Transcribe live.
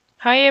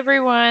Hi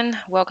everyone,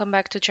 welcome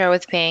back to Chat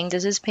with Ping.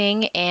 This is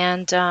Ping,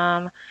 and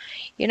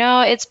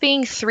it's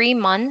been 3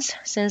 months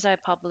since I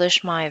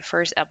published my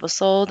first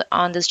episode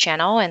on this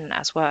channel and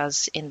as well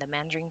as in the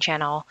Mandarin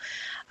channel.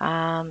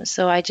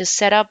 So I just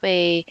set up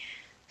a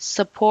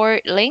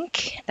support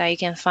link that you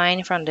can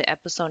find from the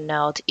episode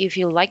note. If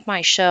you like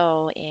my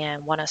show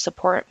and want to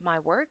support my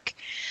work,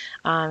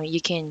 you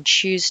can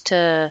choose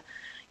to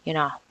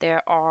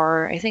there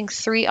are, I think,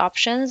 three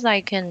options that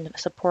you can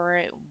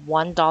support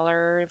 $1,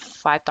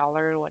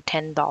 $5, or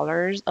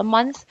 $10 a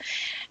month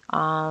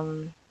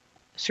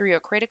through your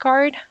credit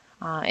card.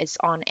 It's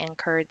on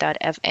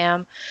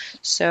anchor.fm.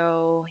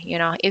 So,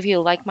 if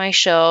you like my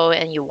show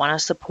and you want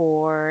to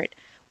support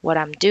what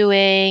I'm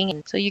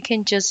doing, so you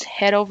can just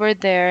head over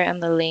there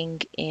and the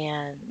link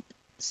and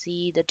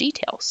see the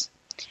details.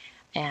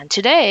 And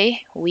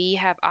today we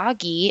have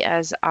Agi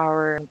as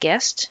our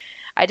guest.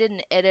 I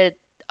didn't edit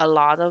a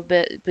lot of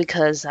it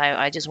because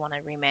I just want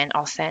to remain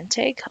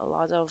authentic. A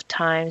lot of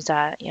times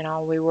that,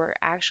 we were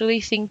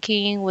actually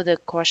thinking with the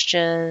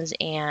questions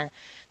and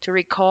to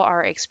recall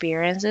our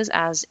experiences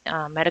as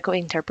medical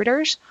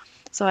interpreters.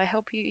 So I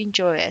hope you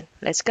enjoy it.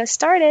 Let's get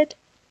started.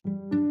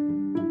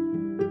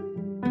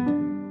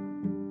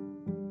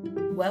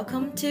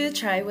 Welcome to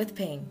Try with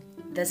Ping.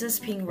 This is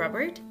Ping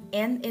Robert,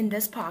 and in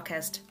this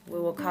podcast, we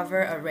will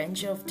cover a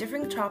range of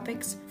different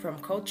topics from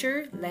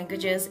culture,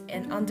 languages,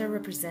 and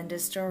underrepresented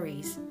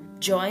stories.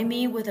 Join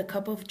me with a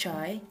cup of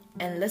chai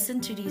and listen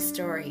to these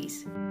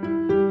stories.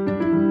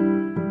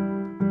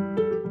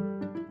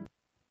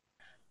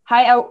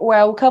 Hi,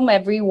 welcome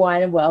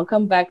everyone.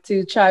 Welcome back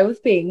to Chai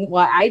with Ping.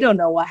 Well, I don't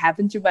know what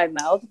happened to my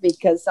mouth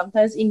because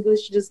sometimes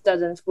English just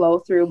doesn't flow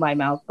through my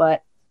mouth.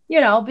 But,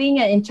 being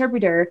an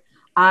interpreter,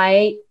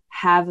 I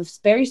have a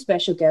very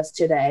special guest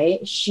today.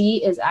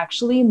 She is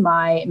actually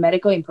my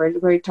medical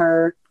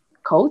interpreter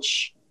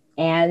coach,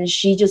 and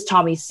she just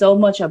taught me so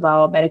much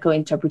about medical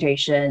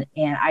interpretation,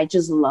 and I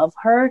just love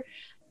her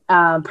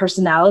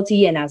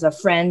personality and as a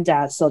friend.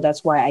 So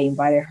that's why I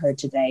invited her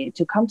today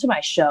to come to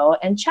my show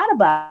and chat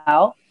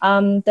about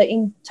the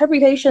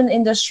interpretation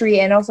industry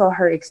and also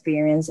her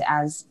experience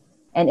as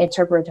an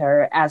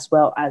interpreter as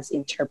well as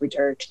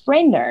interpreter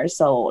trainer.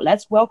 So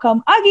let's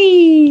welcome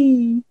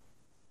Agi.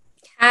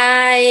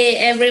 Hi,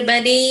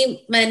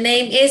 everybody. My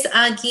name is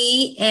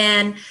Agi,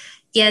 and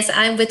yes,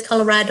 I'm with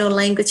Colorado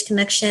Language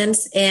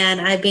Connections, and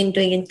I've been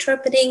doing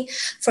interpreting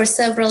for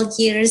several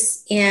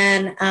years.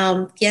 And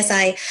yes,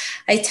 I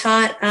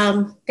taught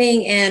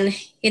Ping and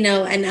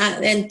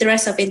and the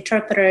rest of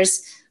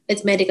interpreters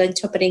with medical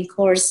interpreting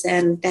course,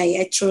 and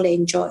I truly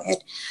enjoy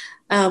it.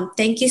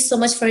 Thank you so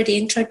much for the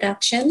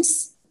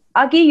introductions.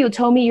 Agi, you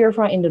told me you're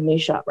from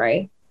Indonesia,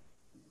 right?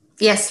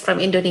 Yes, from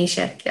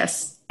Indonesia.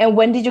 Yes. And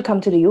when did you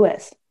come to the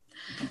U.S.?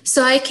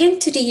 So I came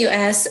to the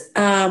U.S.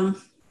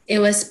 It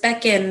was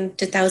back in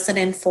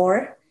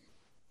 2004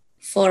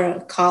 for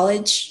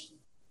college.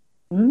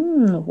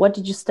 What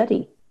did you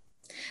study?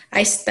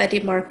 I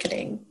studied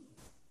marketing.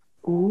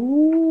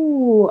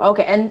 Ooh,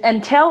 okay.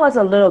 And tell us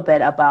a little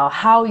bit about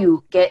how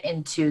you get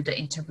into the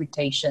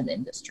interpretation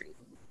industry.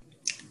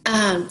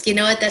 You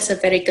know what? That's a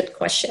very good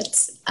question.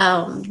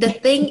 The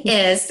thing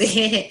is,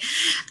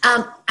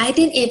 I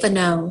didn't even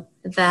know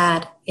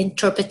that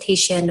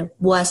interpretation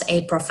was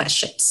a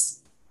profession.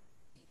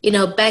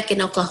 Back in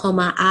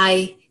Oklahoma,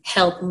 I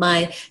helped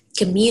my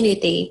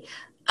community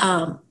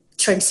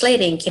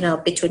translating,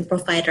 between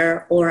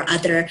provider or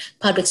other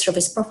public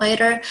service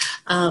provider.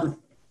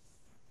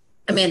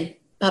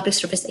 Public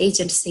service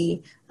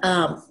agency,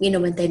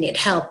 when they need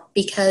help,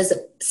 because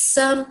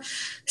some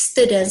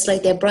students,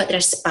 like, they brought their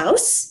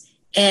spouse,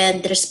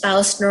 and their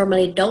spouse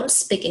normally don't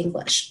speak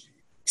English,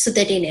 so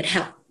they need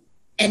help.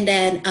 And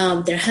then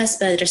their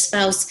husband, their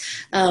spouse,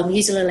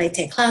 usually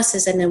take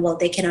classes, and then,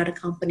 they cannot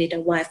accompany their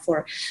wife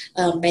for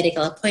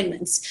medical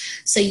appointments.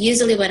 So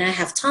usually when I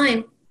have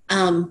time,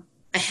 I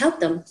help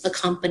them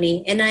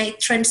accompany and I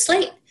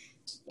translate.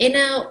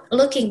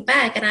 Looking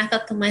back, and I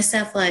thought to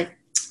myself, like,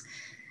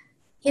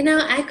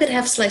 I could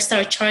have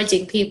start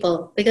charging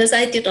people because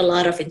I did a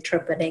lot of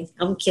interpreting.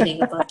 I'm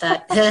kidding about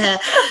that.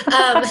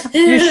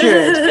 You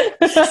should.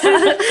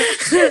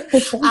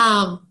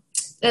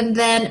 And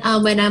then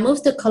when I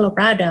moved to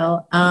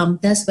Colorado,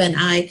 that's when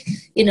I,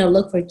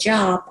 look for a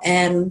job,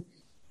 and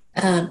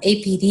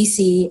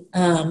APDC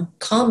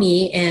called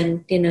me,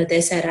 and,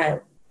 they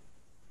said,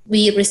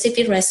 we received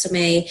your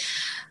resume.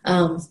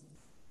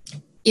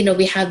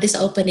 We have this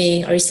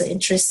opening. Are you still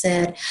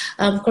interested?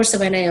 Of course,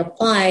 when I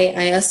apply,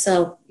 I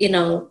also,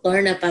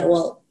 learn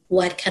about,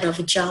 what kind of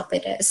a job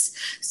it is.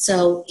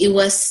 So it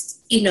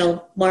was,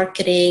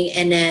 marketing,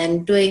 and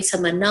then doing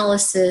some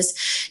analysis,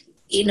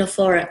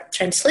 for a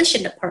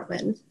translation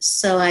department.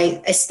 So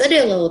I studied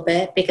a little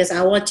bit because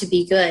I want to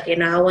be good.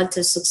 I want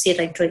to succeed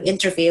during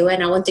interview,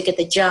 and I want to get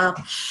the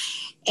job.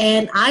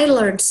 And I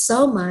learned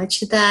so much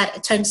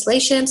that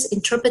translations,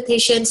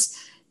 interpretations,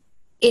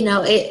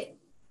 it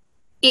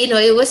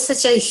was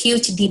such a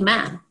huge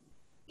demand.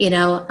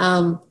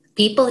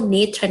 People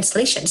need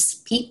translations.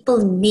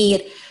 People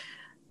need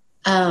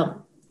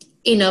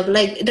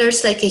like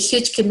there's like a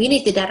huge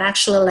community that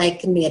actually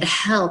like need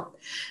help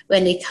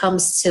when it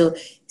comes to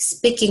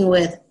speaking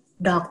with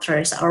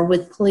doctors or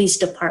with police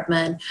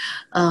department,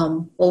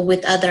 or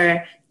with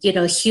other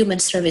human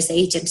service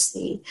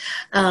agency.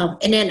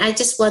 And then I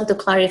just want to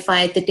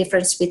clarify the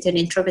difference between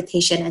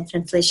interpretation and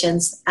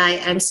translations.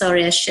 I'm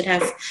sorry, I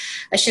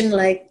shouldn't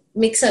like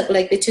mix up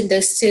like between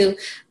those two,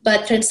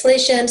 but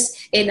translations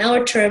in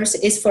our terms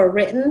is for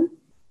written,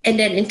 and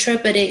then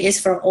interpreting is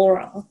for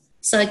oral.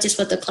 So I just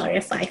want to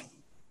clarify.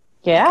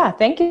 Yeah,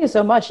 thank you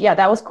so much. Yeah,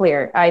 that was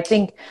clear. I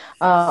think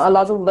a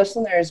lot of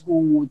listeners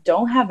who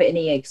don't have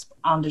any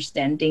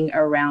understanding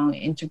around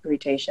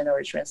interpretation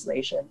or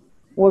translation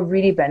will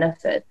really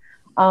benefit.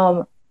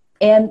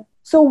 And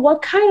so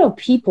what kind of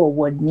people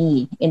would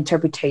need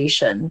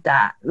interpretation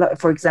that,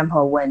 for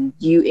example, when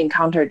you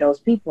encounter those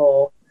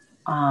people,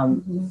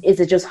 is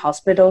it just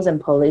hospitals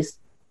and police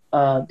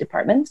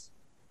departments?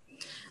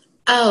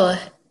 Oh,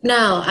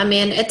 no, I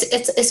mean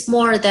it's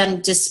more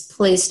than just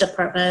police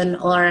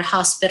department or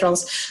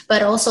hospitals,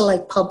 but also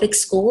like public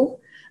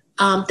school.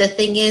 The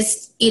thing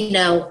is,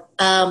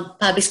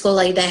 public school,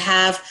 like they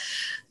have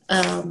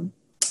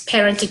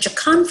parent-teacher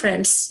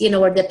conference,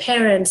 where the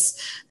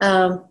parents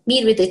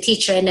meet with the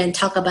teacher and then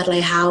talk about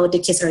like how the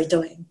kids are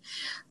doing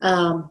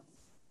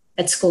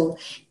at school.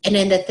 And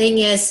then the thing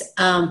is,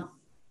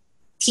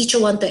 teacher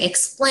want to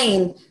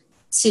explain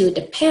to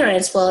the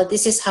parents, well,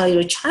 this is how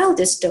your child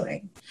is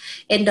doing.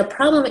 And the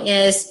problem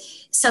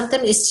is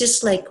sometimes it's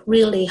just like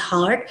really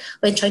hard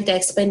when trying to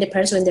explain to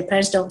parents when the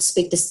parents don't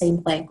speak the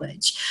same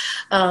language.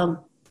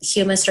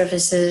 Human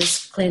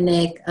services,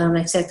 clinic,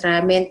 etc.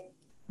 I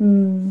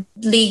mean,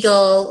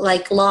 legal,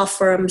 like law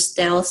firms,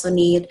 they also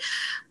need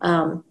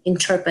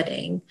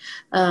interpreting.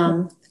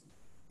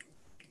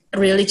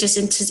 Religious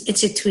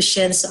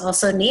institutions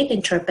also need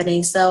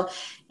interpreting. So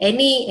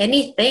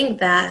anything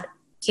that,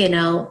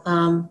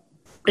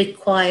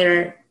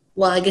 require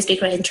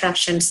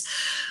interactions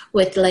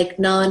with like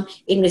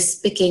non-English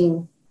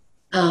speaking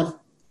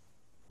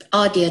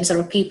audience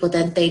or people,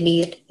 then they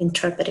need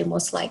interpreting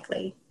most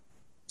likely.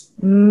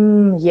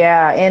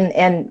 Yeah,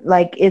 and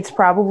like it's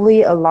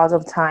probably a lot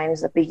of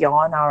times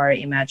beyond our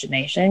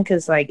imagination,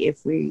 because like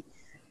if we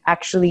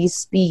actually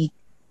speak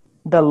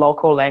the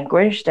local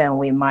language, then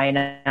we might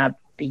not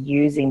be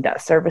using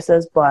that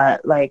services.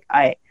 But like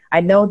I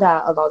know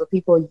that a lot of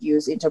people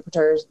use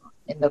interpreters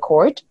in the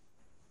court.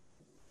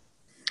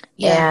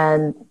 Yeah.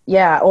 And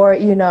or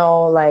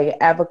like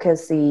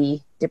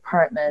advocacy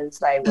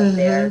departments, like when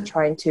they're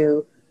trying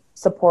to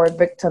support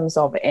victims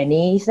of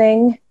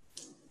anything,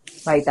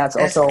 like that's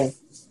also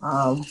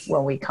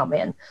when we come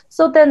in.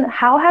 So then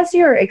how has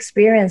your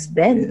experience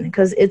been?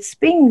 Because it's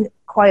been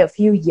quite a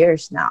few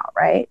years now,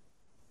 right?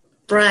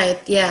 Right,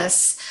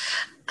 yes.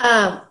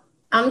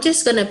 I'm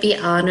just going to be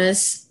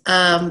honest.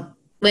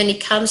 When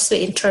it comes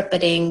to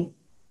interpreting,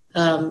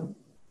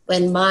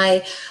 when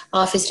my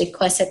office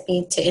requested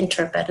me to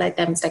interpret, like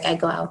them, it's like I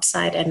go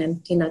outside and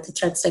then, to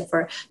interpret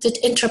for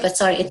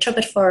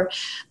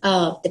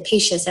the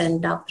patients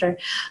and doctor.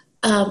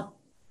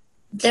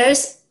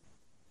 There's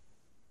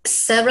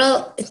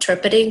several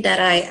interpreting that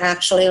I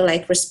actually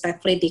like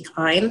respectfully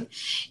decline,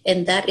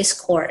 and that is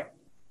court.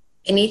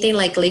 Anything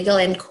like legal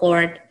and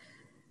court,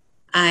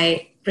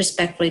 I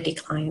respectfully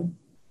decline.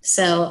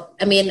 So,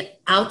 I mean,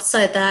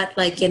 outside that,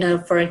 like,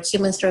 for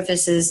human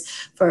services,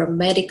 for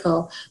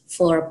medical,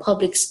 for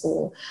public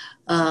school,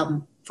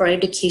 for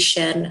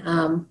education,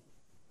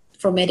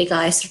 for medical,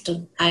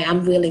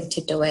 I'm willing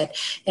to do it.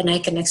 And I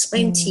can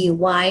explain to you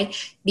why.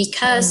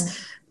 Because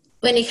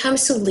when it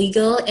comes to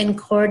legal and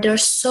court,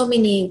 there's so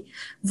many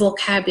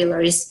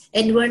vocabularies.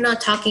 And we're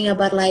not talking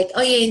about like,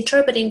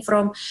 interpreting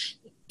from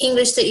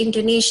English to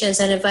Indonesians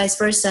and vice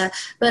versa.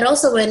 But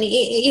also when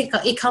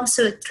it comes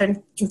to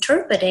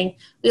interpreting,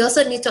 we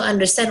also need to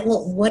understand,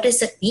 what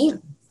does it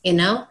mean,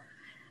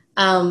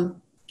 And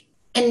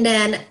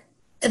then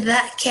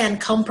that can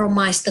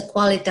compromise the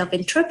quality of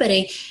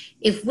interpreting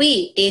if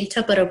the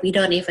interpreter, we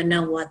don't even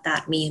know what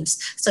that means.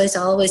 So it's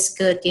always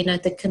good,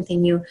 to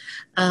continue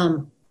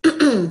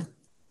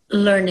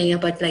learning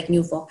about like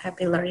new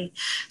vocabulary.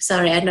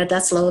 Sorry, I know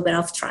that's a little bit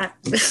off track.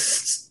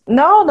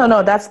 No,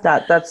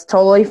 that's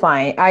totally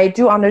fine. I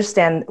do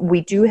understand we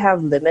do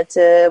have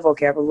limited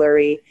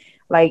vocabulary,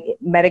 like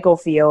medical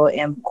field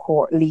and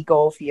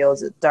legal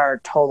fields that are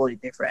totally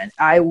different.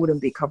 I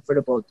wouldn't be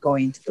comfortable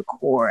going to the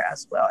court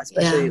as well,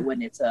 especially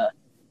when it's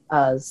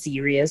a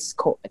serious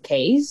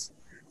case.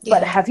 Yeah.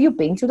 But have you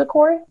been to the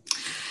court?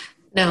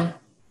 No,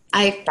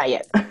 not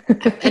yet.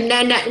 And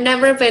I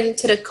never been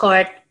to the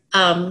court.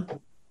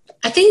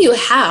 I think you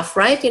have,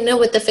 right?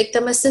 With the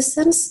victim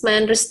assistance, my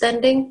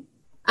understanding.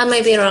 I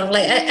might be wrong.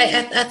 Like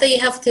I thought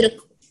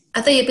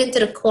I thought you've been to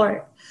the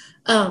court.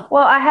 Well,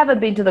 I haven't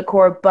been to the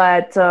court,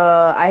 but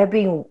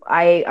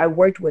I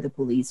worked with the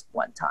police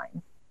one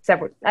time,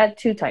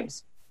 two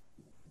times.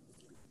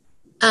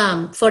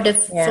 For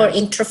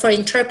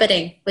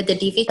interpreting with the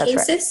DV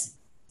cases.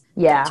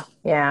 Right.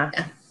 Yeah.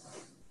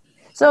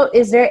 So,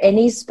 is there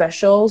any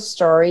special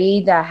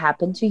story that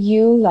happened to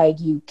you, like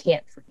you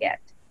can't forget?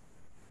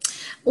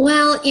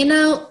 Well,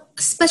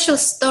 special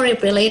story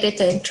related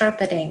to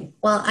interpreting.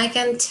 Well, I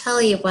can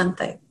tell you one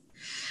thing.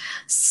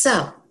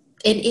 So,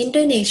 in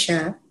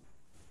Indonesia,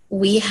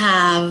 we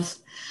have,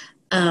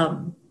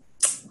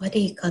 what do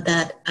you call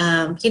that?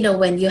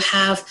 When you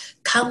have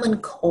common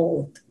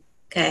cold,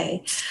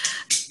 okay,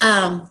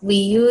 we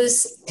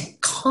use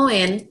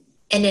coin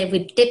and then we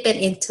dip it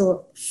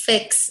into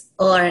fix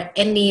or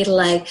any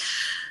like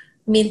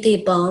minty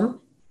balm.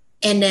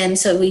 And then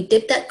so we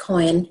dip that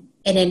coin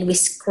and then we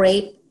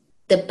scrape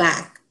the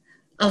back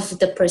of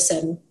the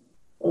person,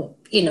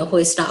 who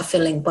is not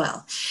feeling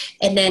well.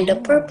 And then the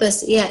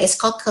purpose, it's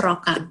called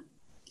kerokan.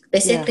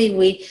 Basically,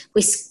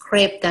 we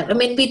scrape that. I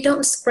mean, we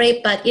don't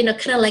scrape, but,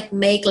 kind of like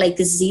make like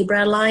a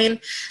zebra line.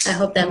 I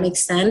hope that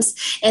makes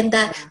sense. And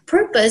that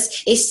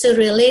purpose is to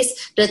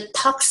release the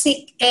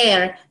toxic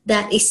air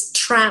that is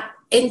trapped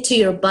into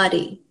your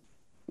body.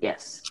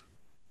 Yes.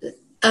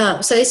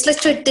 So it's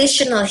like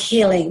traditional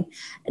healing.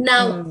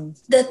 Now,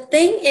 the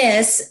thing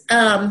is,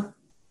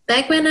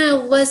 back when I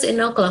was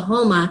in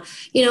Oklahoma,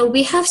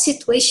 we have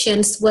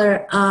situations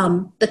where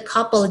the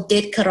couple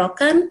did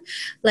kerokan,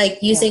 like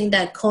using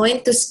that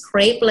coin to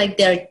scrape like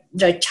their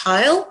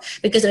child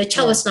because their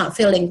child was not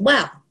feeling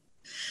well.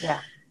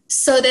 Yeah.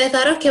 So they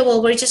thought, okay,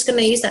 well, we're just going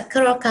to use that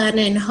kerokan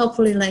and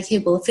hopefully like he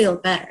will feel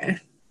better.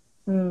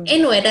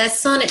 Anyway, that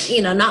son,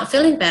 not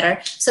feeling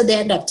better. So they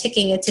end up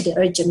taking it to the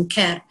urgent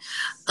care.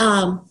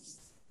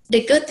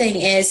 The good thing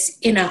is,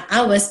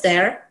 I was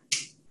there.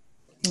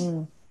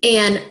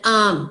 And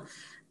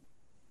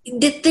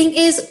the thing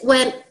is,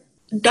 when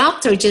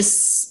doctor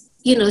just,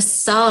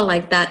 saw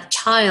like that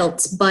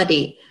child's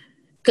body,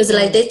 because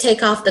like they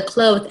take off the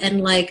clothes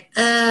and like,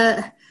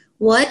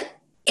 what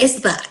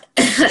is that?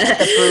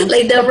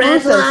 Like the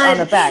red line,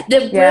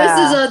 the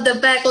bruises on the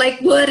back. Like,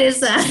 what is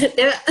that?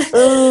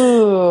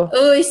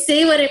 Oh,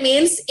 see what it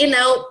means?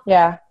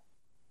 Yeah.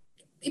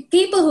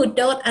 People who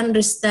don't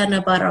understand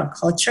about our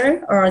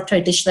culture or our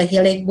traditional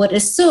healing would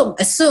assume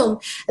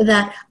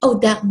that,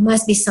 that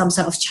must be some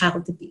sort of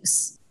child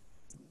abuse.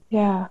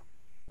 Yeah.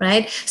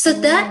 Right? So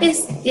that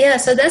is,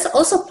 so that's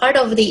also part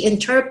of the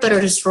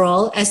interpreter's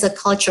role as a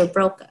culture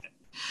broker.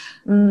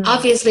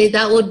 Obviously,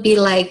 that would be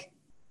like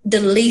the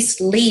least,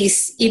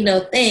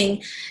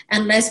 thing,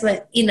 unless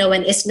when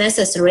it's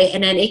necessary,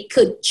 and then it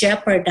could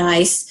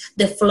jeopardize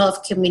the flow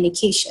of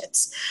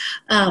communications.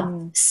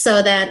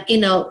 So that,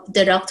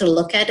 the doctor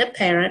look at the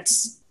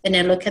parents and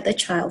then look at the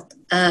child.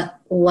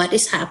 What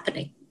is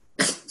happening?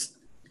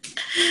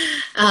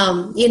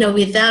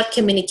 Without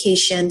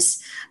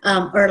communications,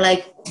 or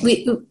like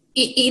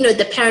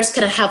the parents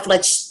kind of have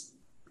like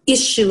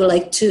issue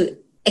like to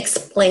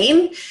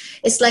explain.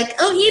 It's like,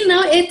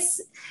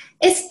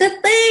 it's the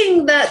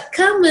thing that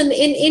common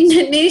in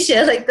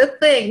Indonesia, like the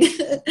thing.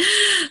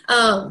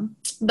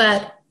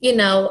 But,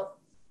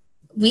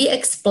 we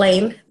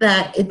explain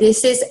that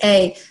this is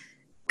a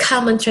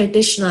common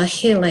traditional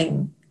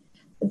healing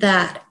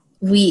that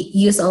we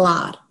use a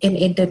lot in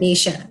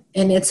Indonesia.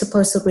 And it's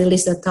supposed to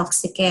release the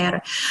toxic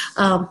air.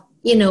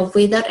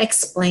 Without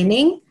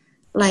explaining,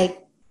 like,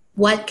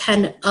 what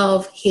kind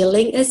of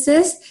healing is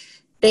this,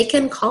 they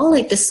can call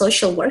like the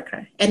social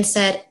worker and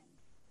said,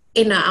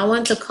 I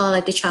want to call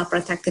it the Child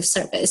Protective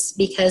Service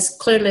because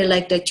clearly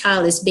like the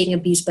child is being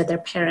abused by their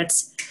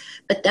parents.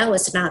 But that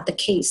was not the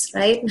case,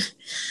 right?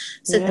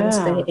 So that was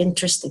a very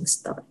interesting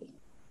story.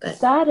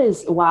 But that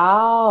is,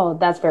 wow,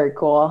 that's very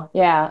cool.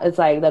 Yeah, it's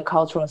like the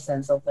cultural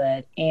sense of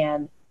it.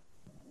 And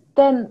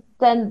then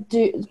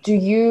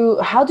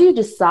how do you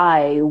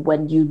decide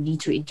when you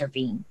need to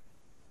intervene?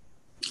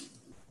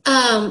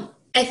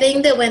 I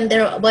think that when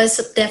there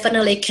was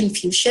definitely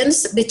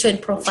confusions between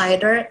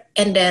provider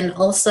and then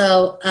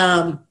also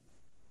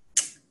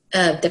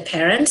the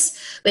parents,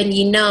 when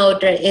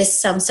there is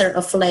some sort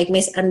of like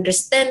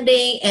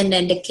misunderstanding and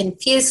then the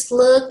confused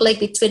look like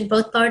between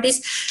both parties.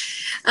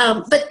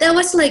 But that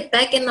was like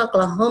back in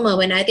Oklahoma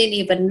when I didn't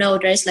even know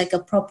there's like a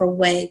proper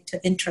way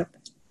to interpret.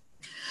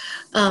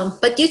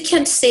 But you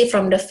can see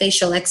from the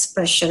facial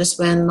expressions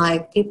when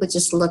like people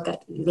just look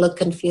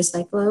confused,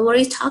 like, well, what are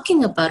you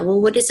talking about? Well,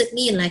 what does it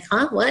mean? Like,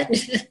 huh? What?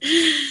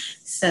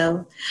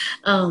 So,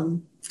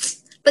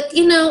 but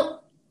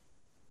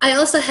I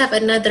also have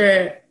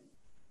another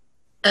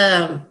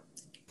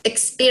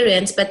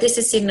experience, but this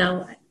is, and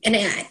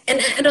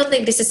I don't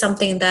think this is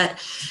something that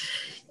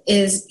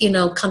is,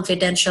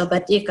 confidential,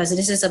 but because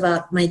this is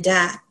about my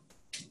dad.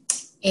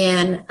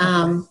 And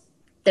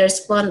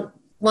there's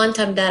one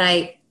time that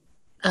I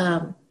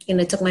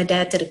took my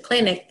dad to the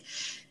clinic,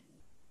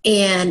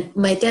 and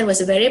my dad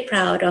was very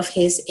proud of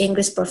his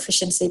English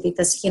proficiency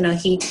because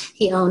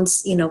he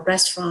owns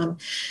restaurant,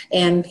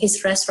 and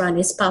his restaurant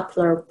is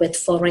popular with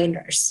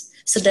foreigners.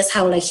 So that's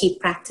how like he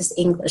practiced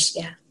English.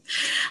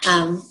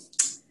 So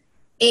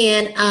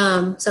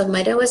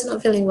my dad was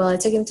not feeling well. I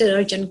took him to the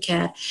urgent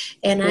care,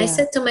 and I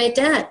said to my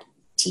dad,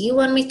 "Do you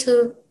want me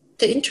to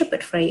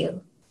interpret for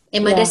you?"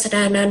 And my dad said,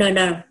 "No,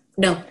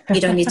 you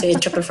don't need to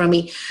interpret for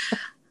me.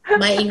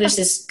 My English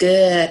is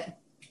good,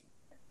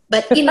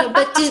 but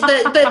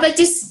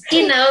just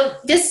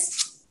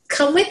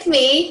come with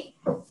me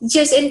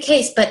just in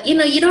case. But,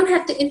 you don't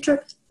have to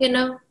interpret,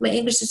 my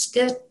English is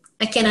good.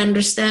 I can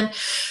understand.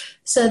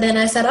 So then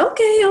I said,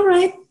 okay, all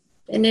right.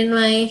 And then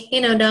my,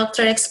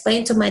 doctor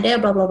explained to my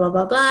dad, blah, blah, blah,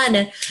 blah, blah. And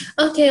then,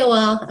 okay,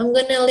 well, I'm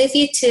going to leave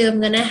you two.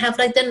 I'm going to have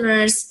like the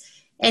nurse.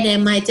 And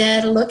then my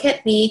dad looked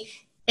at me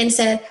and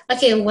said,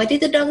 okay, what did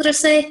the doctor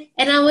say?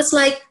 And I was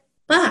like,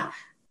 "Pa,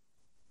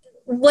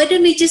 why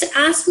don't you just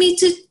ask me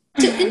to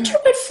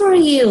interpret for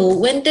you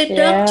when the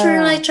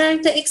doctor like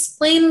trying to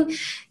explain,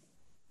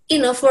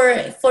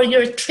 for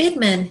your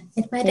treatment?"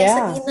 And my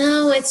dad said,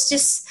 it's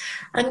just,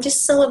 I'm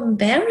just so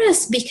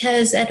embarrassed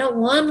because I don't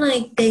want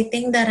like they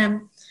think that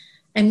I'm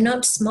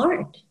not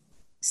smart.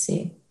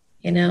 See,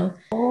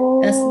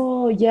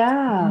 Oh,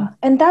 yeah.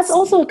 And that's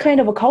also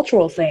kind of a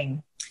cultural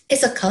thing.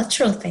 It's a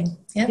cultural thing.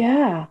 Yeah.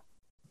 Yeah.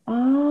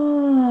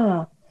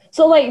 Ah.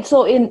 So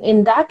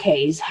in that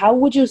case, how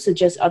would you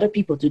suggest other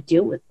people to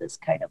deal with this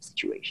kind of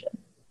situation?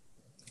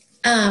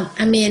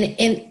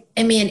 In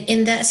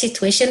that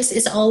situations,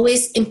 it's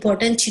always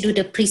important to do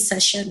the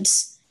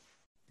pre-sessions.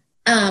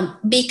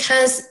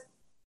 Because,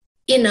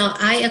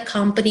 I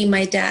accompany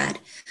my dad.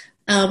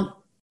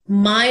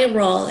 My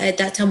role at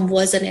that time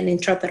wasn't an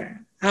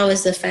interpreter. I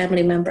was a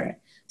family member.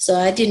 So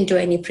I didn't do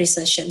any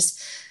pre-sessions.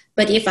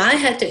 But if I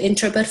had to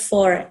interpret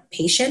for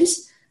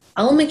patients,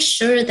 I'll make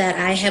sure that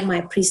I have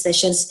my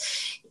pre-sessions,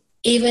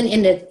 even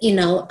in the, in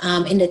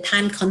the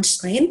time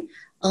constraint.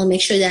 I'll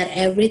make sure that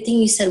everything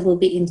you said will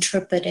be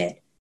interpreted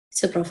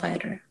to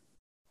provider.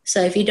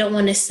 So if you don't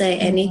want to say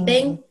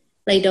anything,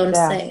 don't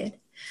say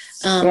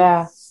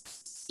it.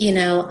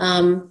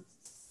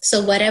 So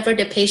whatever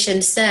the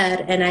patient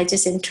said, and I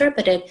just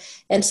interpreted,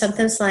 and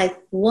sometimes like,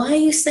 why are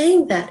you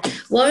saying that?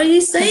 Why are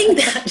you saying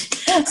that?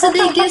 so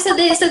they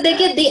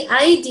get the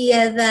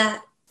idea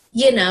that,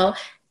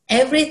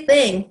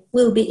 everything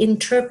will be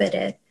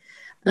interpreted.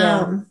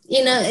 I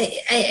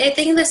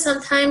think that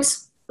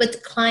sometimes with the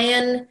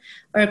client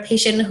or a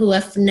patient who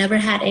have never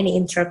had any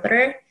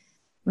interpreter,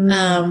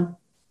 they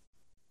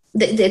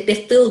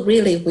feel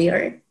really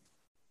weird.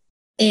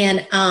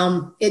 And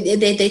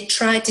they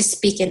try to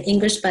speak in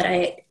English, but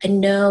I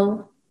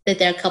know that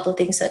there are a couple of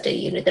things that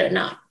they're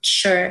not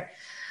sure.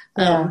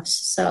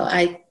 So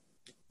I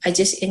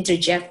just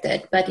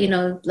interjected. But,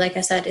 like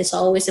I said, it's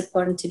always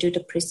important to do the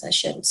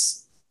pre-sessions.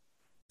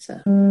 So.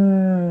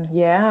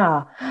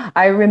 Yeah.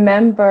 I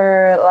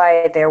remember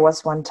like there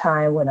was one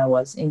time when I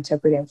was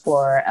interpreting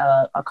for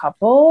a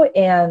couple.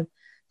 And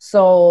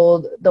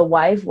so the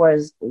wife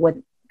was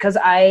because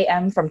I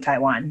am from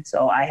Taiwan,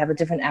 so I have a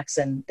different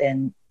accent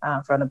than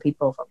from the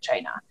people from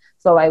China.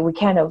 So like we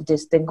kind of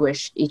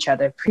distinguish each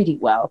other pretty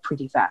well,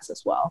 pretty fast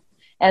as well.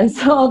 And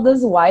so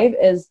this wife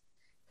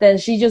then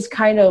she just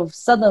kind of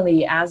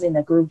suddenly asked in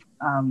a group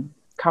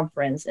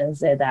conference and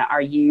said that,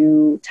 "Are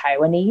you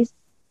Taiwanese?"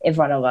 in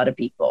front of a lot of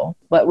people,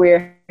 but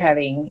we're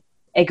having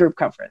a group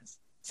conference.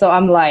 So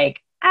I'm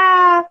like,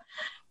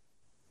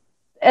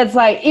 it's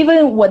like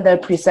even when the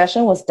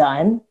pre-session was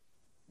done,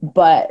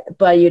 but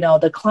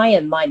the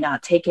client might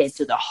not take it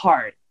to the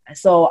heart.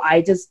 So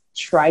I just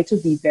try to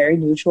be very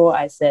neutral.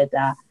 I said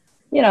that,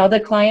 the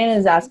client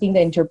is asking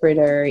the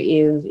interpreter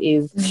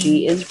if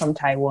she is from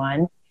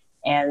Taiwan.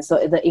 And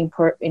so the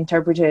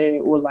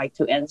interpreter would like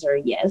to answer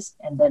yes.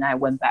 And then I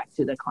went back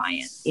to the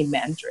client in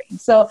Mandarin.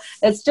 So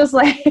it's just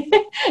like,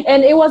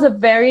 and it was a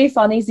very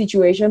funny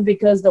situation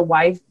because the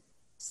wife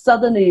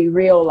suddenly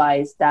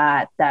realized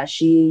that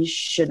she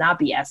should not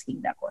be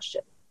asking that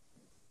question.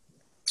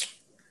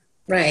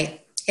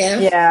 Right. Yeah.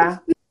 Yeah.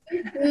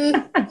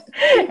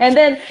 and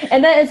then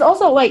it's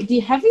also like,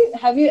 have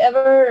you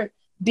ever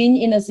been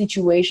in a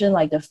situation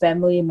like the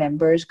family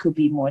members could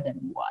be more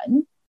than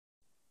one?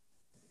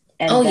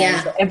 And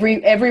so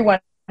everyone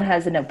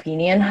has an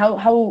opinion.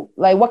 How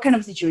like what kind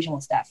of situation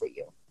was that for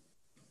you?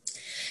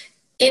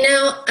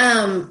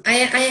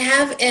 I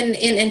have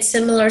in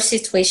similar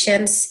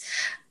situations.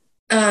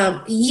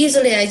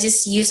 Usually I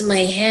just use my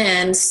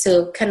hands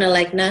to kind of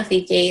like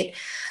navigate.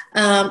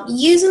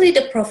 Usually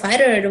the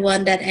provider, the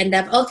one that end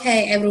up,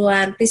 okay,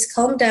 everyone, please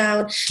calm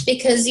down,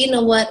 because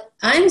what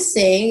I'm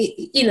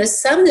saying,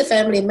 some of the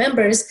family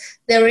members,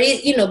 they're,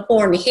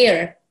 born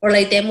here, or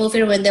like they moved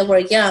here when they were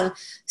young.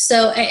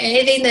 So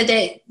I think that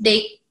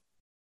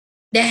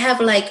they have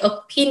like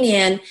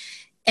opinion,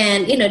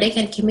 and, they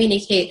can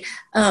communicate,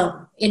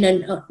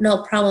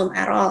 no problem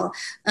at all.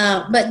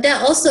 But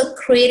they're also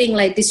creating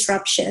like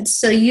disruptions.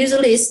 So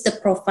usually it's the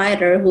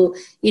provider who,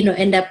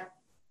 end up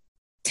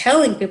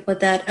telling people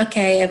that,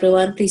 okay,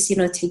 everyone, please,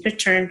 take your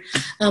turn.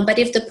 But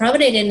if the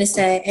provider didn't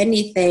say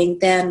anything,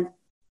 then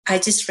I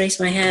just raise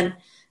my hand.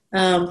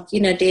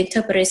 The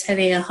interpreter is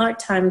having a hard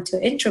time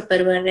to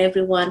interpret when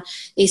everyone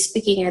is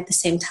speaking at the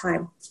same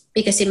time.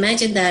 Because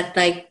imagine that,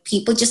 like,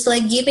 people just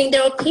like giving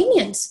their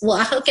opinions. Well,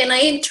 how can I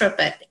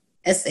interpret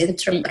as the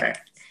interpreter?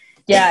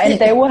 Yeah, and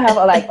they will have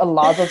like a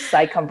lot of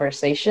side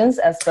conversations,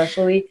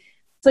 especially.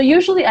 So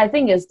usually I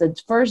think it's the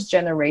first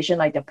generation,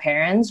 like the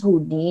parents who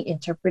need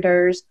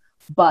interpreters,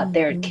 but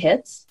their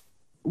kids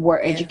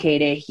were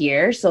educated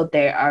here, so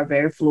they are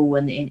very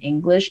fluent in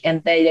English,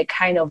 and they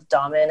kind of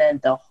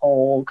dominate the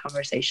whole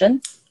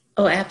conversation.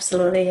 Oh,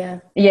 absolutely, yeah.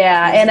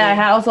 Yeah, Easily. and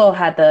I also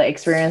had the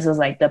experiences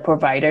like the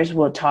providers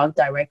will talk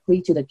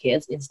directly to the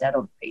kids instead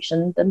of the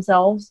patient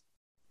themselves.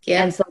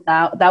 Yeah. And so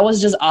that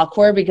was just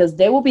awkward because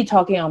they will be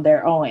talking on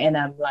their own, and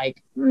I'm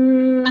like,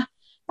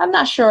 I'm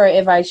not sure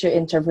if I should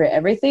interpret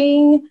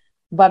everything,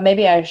 but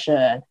maybe I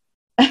should.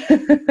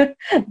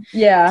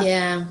 Yeah.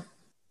 Yeah.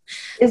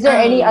 Is there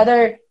any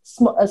other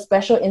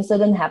special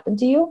incident happened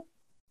to you?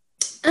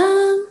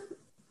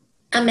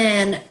 I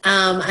mean,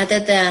 other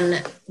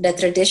than the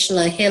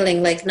traditional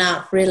healing, like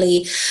not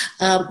really.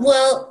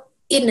 Well,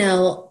 you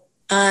know,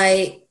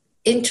 I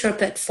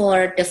interpret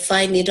for the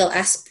fine needle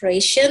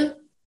aspiration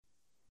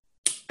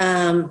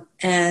at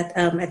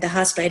the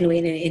hospital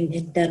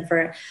in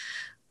Denver.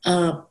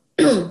 I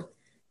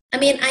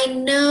mean, I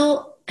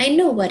know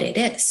what it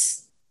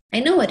is. I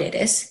know what it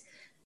is,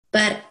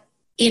 but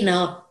you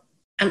know,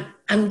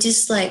 I'm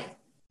just like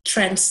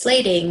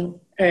translating,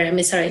 or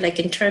like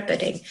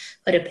interpreting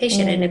for the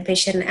patient, and the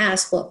patient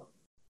asks, "Well,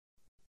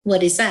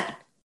 what is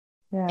that?"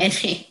 Yeah.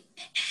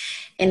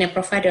 And the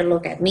provider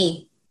look at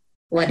me,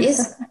 "What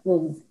is?"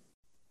 Well,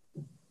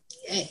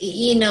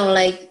 you know,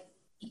 like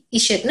you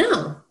should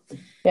know.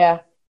 Yeah.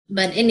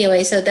 But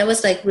anyway, so that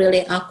was like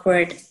really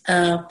awkward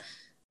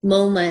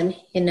moment,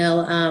 you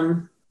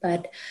know.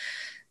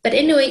 But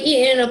anyway,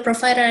 you know,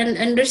 provider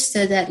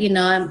understood that, you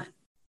know,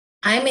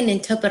 I'm an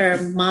interpreter.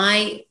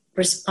 My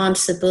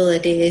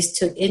responsibility is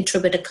to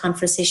interpret the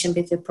conversation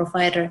between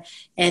provider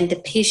and the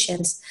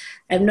patients.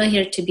 I'm not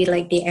here to be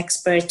like the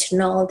expert to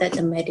know all that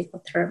the medical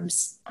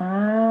terms.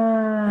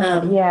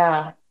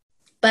 Yeah.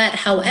 But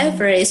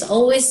however, it's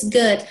always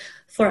good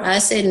for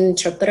us an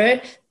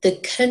interpreter to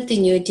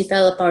continue to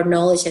develop our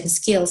knowledge and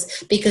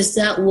skills, because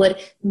that would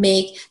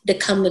make the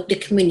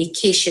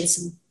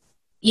communications,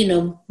 you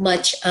know,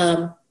 much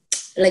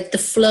like the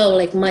flow,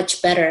 like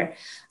much better.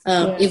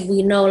 If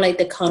we know like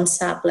the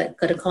concept, like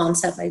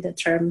the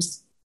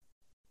terms.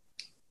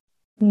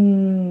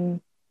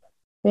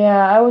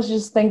 Yeah, I was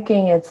just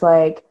thinking it's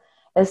like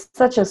it's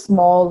such a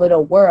small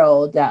little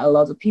world that a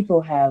lot of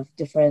people have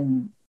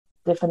different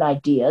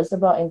ideas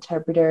about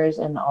interpreters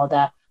and all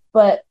that.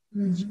 But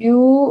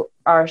you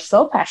are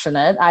so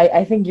passionate.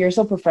 I think you're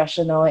so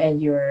professional,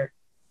 and you're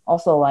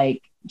also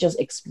like just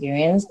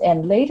experienced.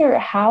 And later,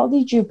 how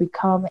did you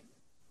become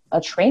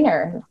a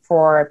trainer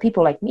for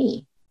people like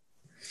me?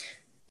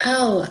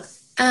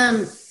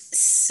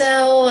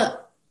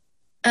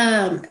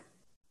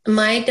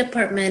 My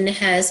department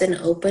has an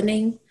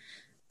opening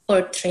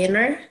for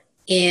trainer,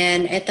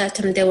 and at that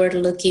time they were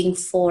looking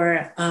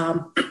for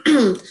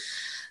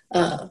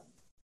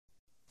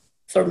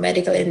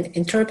medical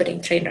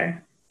interpreting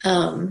trainer.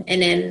 And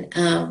then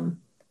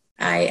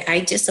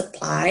I just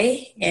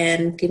apply,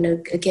 and you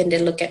know, again, they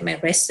look at my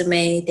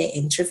resume, they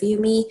interview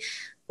me.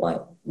 Why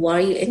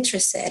are you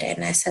interested?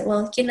 And I said,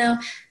 well, you know,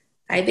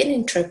 I've been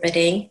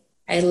interpreting.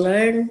 I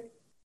learned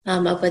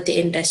about the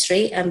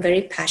industry. I'm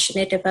very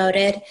passionate about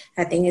it.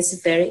 I think it's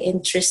very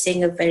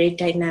interesting, a very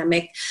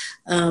dynamic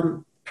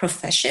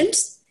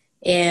professions.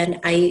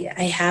 And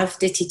I have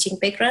the teaching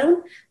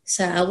background,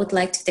 so I would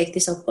like to take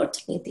this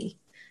opportunity.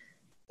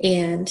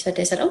 And so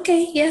they said,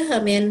 okay, yeah, I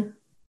mean,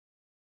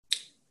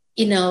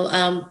 you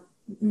know,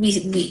 we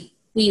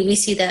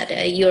see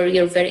that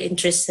you're very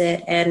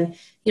interested, and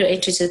you're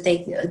interested to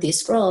take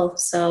this role.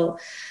 So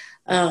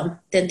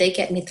then they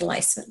get me the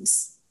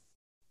license.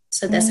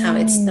 So that's how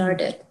it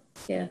started.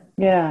 Yeah.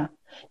 Yeah.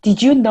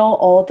 Did you know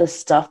all the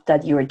stuff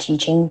that you were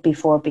teaching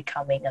before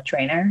becoming a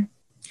trainer?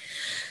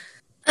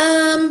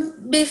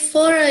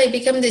 Before I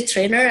became the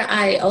trainer,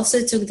 I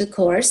also took the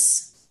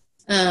course.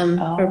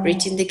 For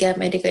Bridging the Gap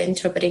medical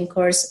interpreting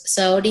course.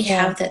 So I already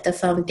have that, the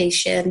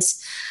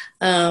foundations.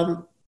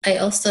 I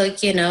also,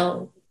 you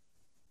know,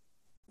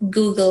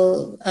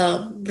 Google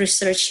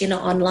research, you know,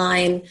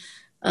 online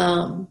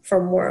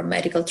for more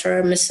medical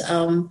terms,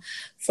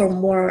 for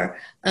more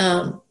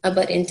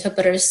about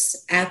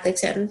interpreters,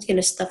 ethics, and, you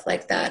know, stuff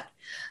like that.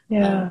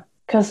 Yeah.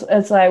 Because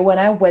it's like when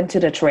I went to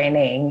the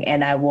training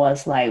and I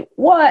was like,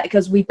 what?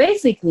 Because we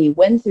basically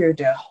went through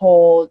the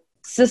whole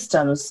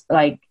systems,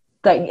 like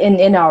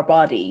in our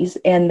bodies.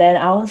 And then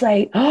I was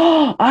like,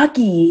 oh,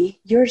 Aki,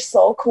 you're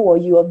so cool.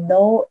 You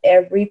know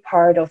every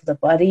part of the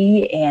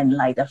body and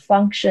like the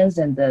functions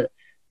and the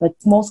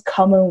most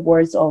common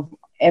words of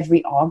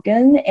every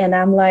organ. And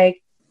I'm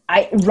like,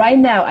 right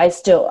now I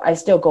still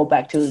go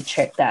back to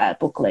check that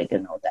booklet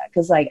and all that,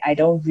 because like I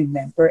don't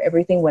remember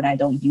everything when I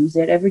don't use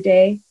it every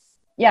day.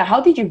 Yeah,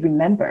 how did you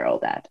remember all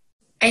that?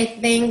 I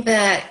think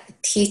that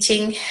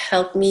teaching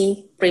helped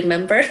me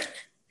remember.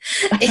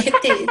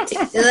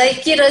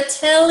 Like, you know,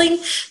 telling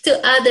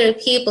to other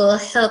people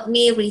helped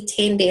me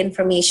retain the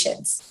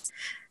information.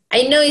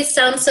 I know it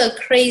sounds so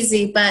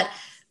crazy, but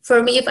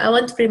for me, if I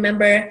want to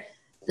remember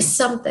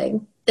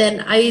something,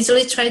 then I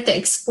usually try to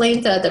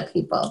explain to other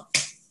people.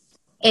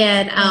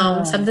 And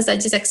sometimes I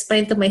just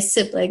explain to my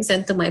siblings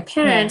and to my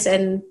parents,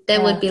 and they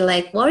would be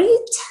like, why are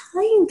you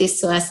telling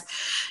this to us?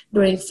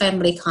 during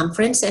family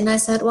conference. And I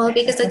said, well,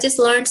 because I just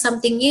learned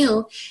something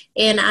new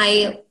and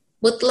I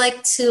would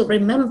like to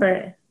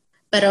remember.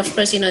 But of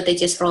course, they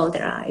just roll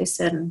their eyes,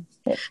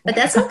 but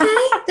that's okay.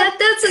 That's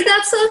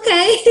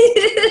okay.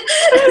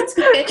 It's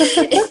okay.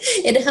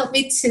 It helped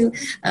me to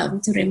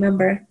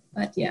remember.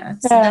 But yeah,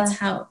 so that's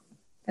how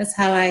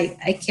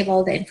I keep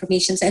all the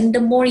information. And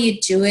the more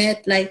you do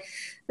it, like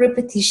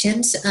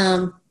repetitions,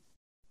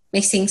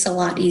 makes things a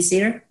lot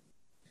easier.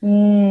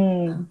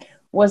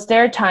 Was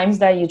there times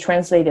that you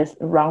translated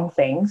wrong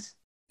things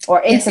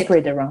or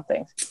interpreted wrong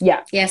things?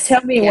 Yeah. Yes.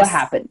 Tell me what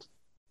happened.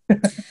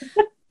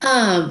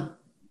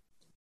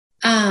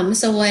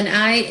 So when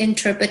I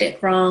interpreted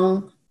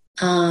wrong,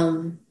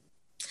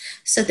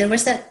 so there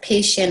was that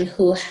patient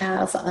who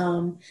have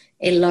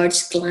a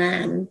large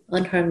gland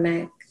on her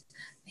neck.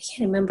 I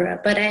can't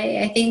remember, but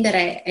I think that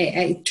I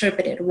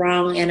interpreted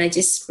wrong, and I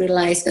just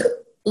realized,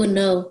 oh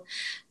no.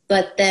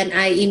 But then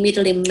I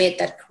immediately made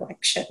that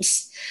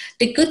corrections.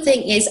 The good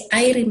thing is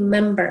I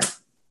remember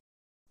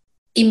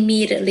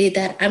immediately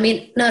that,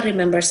 not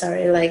remember,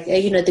 sorry. Like,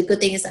 the good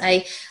thing is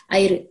I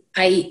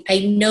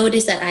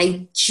noticed that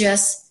I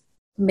just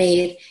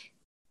made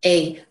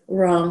a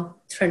wrong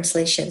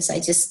translations. I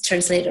just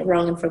translated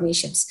wrong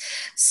informations.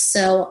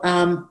 So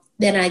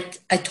then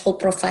I told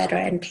provider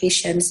and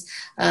patients,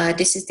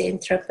 this is the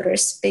interpreter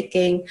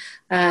speaking,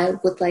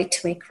 would like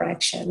to make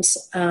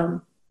corrections.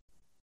 And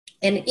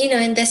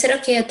they said,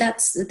 okay,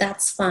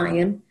 that's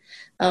fine.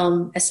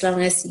 As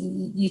long as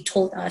you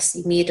told us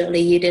immediately,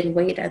 you didn't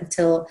wait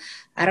until,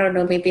 I don't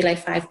know, maybe like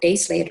 5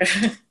 days later.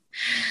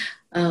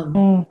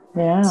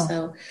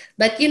 So,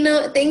 but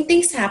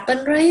things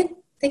happen, right?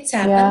 Things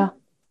happen. Yeah,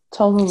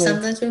 totally.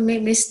 Sometimes we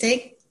make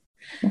mistakes.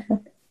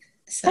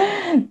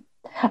 So.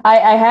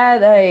 I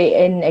had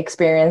an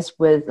experience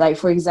with, like,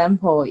 for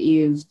example,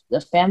 if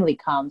the family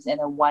comes and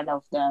one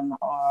of them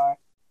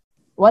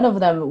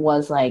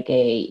was like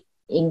a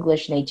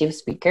English native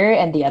speaker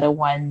and the other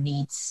one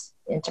needs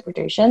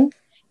interpretation.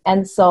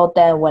 And so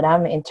then when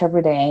I'm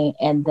interpreting,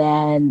 and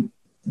then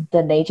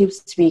the native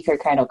speaker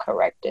kind of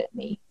corrected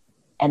me.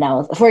 And I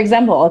was, for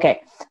example,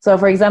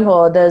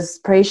 this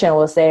patient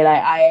will say,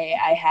 like,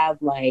 I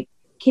have like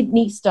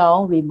kidney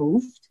stone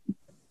removed.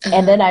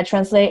 And then I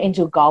translate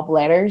into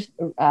gallbladder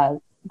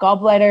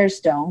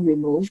stone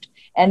removed.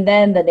 And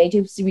then the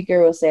native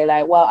speaker will say,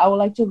 like, well, I would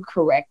like to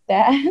correct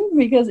that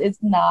because it's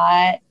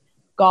not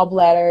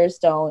gallbladder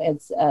stone,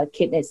 it's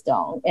kidney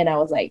stone. And I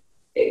was like,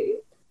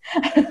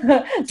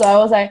 so I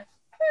was like,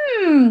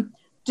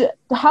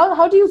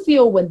 how do you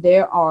feel when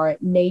there are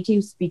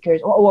native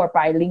speakers or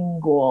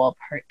bilingual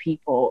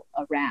people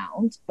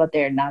around, but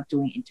they're not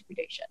doing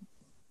interpretation?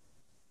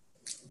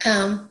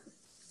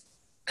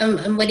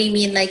 What do you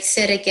mean? Like,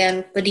 say it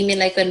again. What do you mean,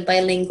 like when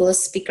bilingual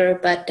speaker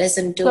but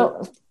doesn't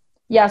do?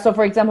 So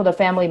for example, the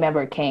family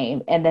member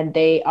came, and then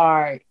they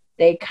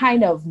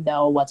kind of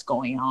know what's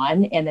going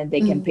on, and then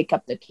they can pick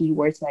up the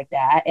keywords like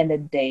that, and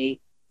then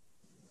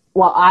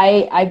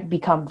I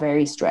become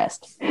very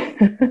stressed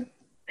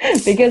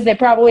because they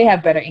probably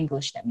have better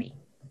English than me.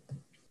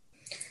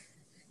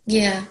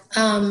 Yeah.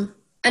 I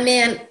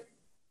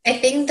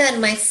think that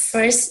my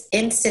first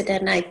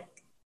incident,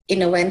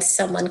 when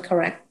someone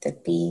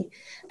corrected me,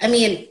 let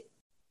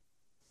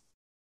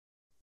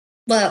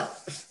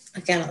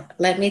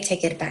me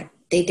take it back.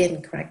 They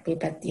didn't correct me,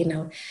 but,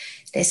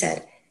 they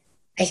said,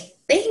 I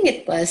think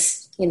it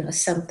was,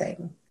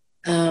 something.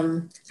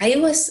 I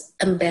was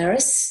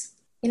embarrassed,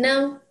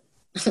 I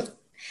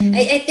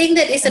think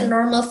that it's a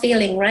normal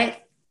feeling, right?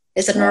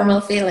 It's a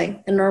normal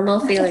feeling,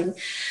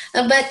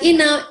 But, in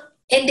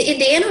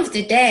the end of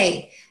the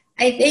day,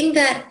 I think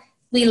that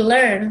we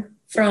learn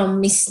from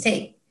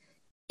mistake.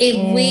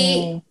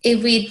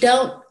 If we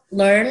don't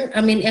learn,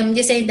 I'm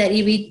just saying that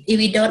if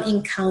we don't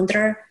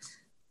encounter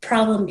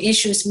problem,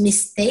 issues,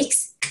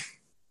 mistakes,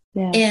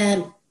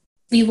 and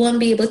we won't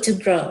be able to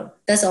grow.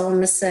 That's all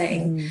I'm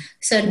saying.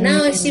 So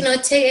now it's,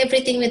 take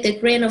everything with a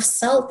grain of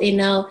salt.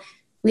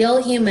 We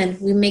all human,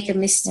 we make a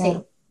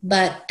mistake.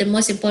 But the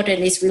most important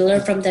is we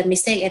learn from that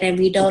mistake, and then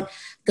we don't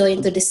go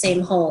into the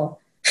same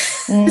hole.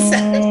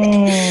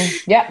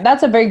 Yeah,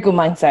 that's a very good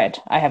mindset,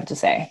 I have to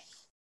say.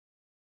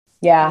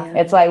 Yeah,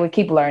 it's like we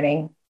keep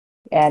learning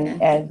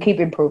and keep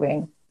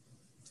improving.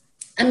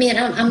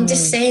 I'm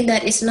just saying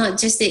that it's not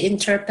just the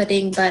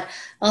interpreting, but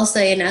also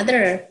in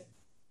other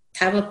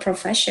type of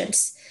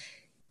professions.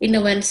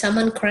 When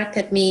someone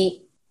corrected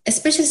me,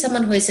 especially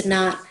someone who is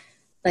not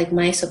like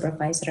my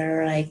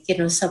supervisor, like,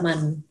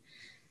 someone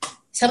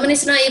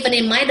is not even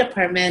in my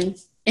department,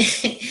 and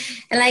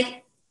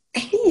like, I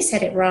think you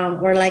said it wrong,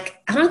 or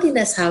like, I don't think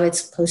that's how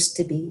it's supposed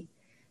to be.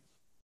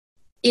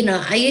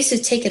 I used to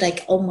take it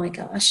like, oh my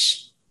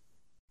gosh,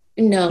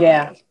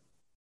 I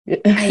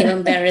am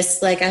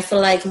embarrassed. Like, I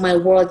feel like my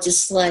world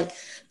just like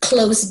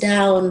closed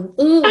down.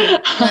 Ooh,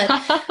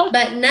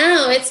 but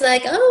now it's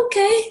like, oh,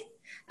 okay,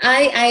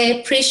 I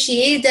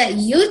appreciate that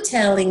you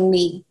telling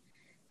me,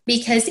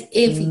 because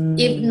if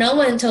no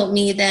one told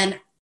me, then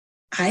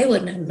I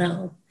wouldn't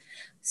know.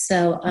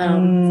 So,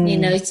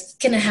 it's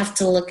gonna have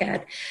to look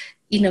at,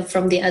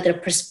 from the other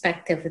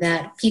perspective,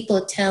 that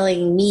people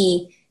telling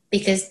me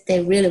because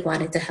they really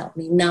wanted to help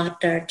me, not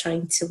they're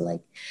trying to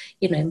like,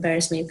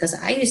 embarrass me, because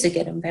I used to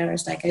get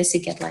embarrassed. Like I used to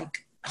get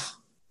like, oh,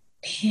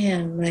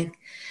 damn, like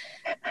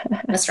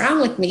what's wrong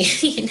with me?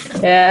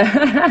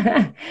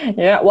 Yeah.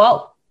 Yeah.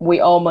 Well, we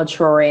all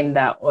mature in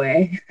that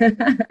way.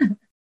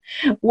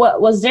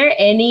 What was there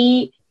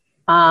any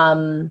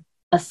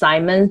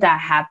assignments that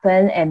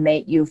happened and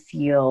made you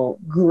feel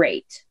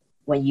great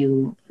when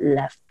you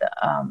left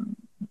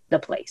the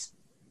place?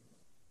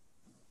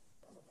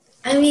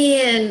 I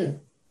mean,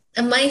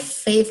 my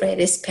favorite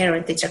is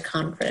parent teacher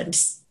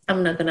conference.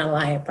 I'm not gonna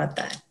lie about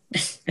that.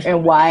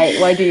 And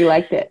why do you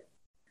like it?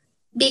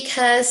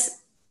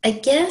 Because I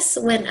guess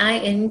when I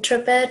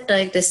interpret,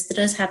 like the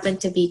students happen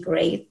to be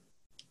great,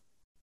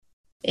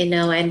 and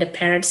the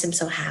parents seem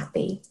so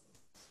happy.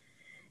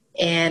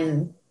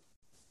 And,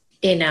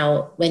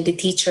 when the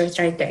teacher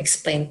tried to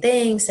explain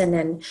things, and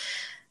then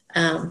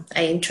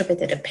I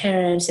interpreted the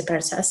parents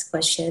asked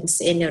questions,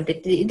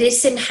 they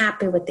seem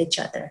happy with each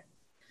other.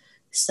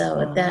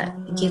 So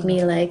that give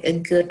me like a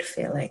good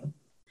feeling.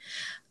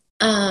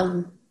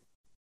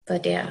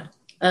 But yeah.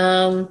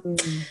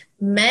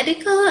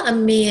 Medical,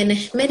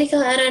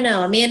 I don't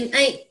know.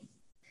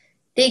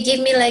 They give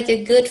me like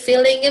a good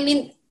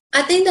feeling.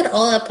 I think that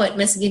all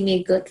appointments give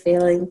me a good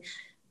feeling,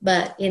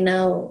 but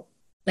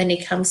when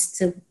it comes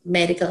to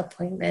medical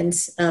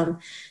appointments,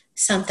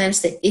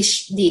 sometimes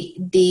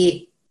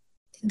the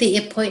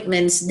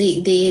appointments,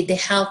 the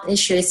health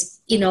issues,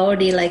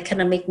 they like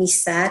kind of make me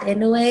sad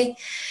in a way,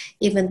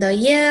 even though,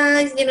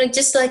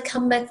 just like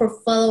come back for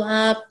follow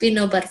up,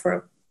 but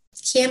for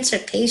cancer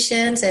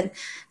patients, and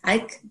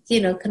I,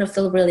 kind of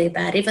feel really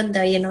bad, even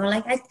though,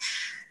 like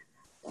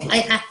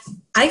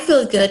I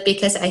feel good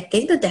because I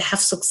think that they have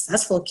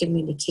successful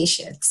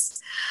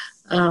communications.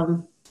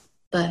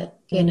 But,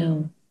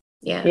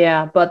 yeah.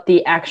 Yeah, but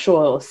the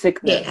actual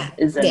sickness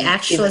isn't. The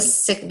actual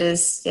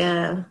sickness,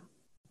 yeah.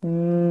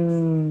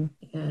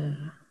 Yeah.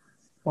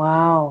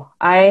 Wow.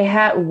 I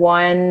had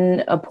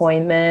one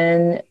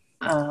appointment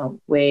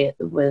with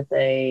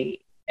a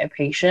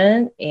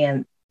patient,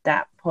 and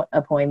that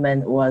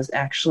appointment was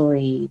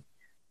actually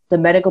the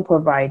medical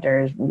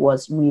provider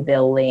was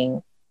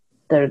revealing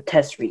the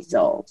test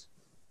result,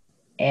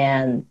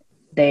 and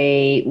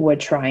they were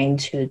trying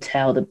to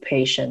tell the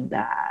patient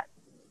that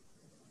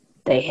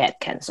they had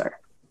cancer.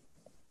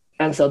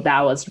 And so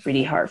that was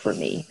really hard for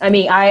me.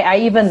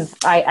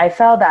 I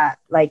felt that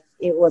like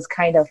it was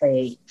kind of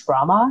a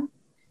trauma,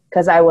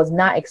 because I was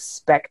not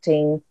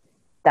expecting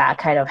that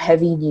kind of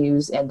heavy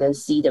news, and then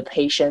see the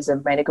patients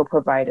and medical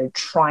provider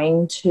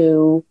trying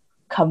to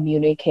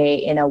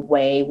communicate in a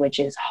way which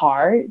is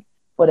hard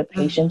for the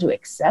patient to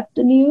accept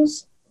the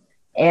news.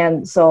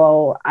 And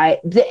so I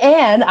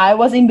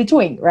was in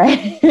between,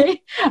 right?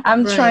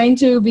 I'm trying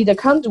to be the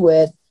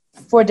conduit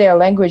for their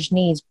language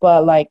needs,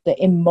 but like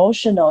the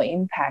emotional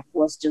impact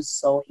was just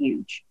so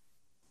huge.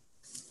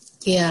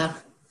 Yeah,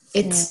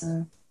 it's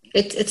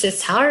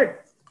hard.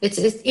 It's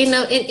in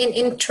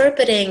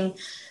interpreting,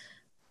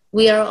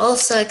 we are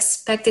also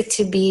expected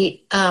to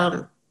be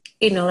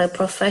like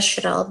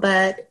professional,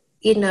 but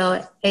at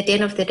the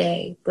end of the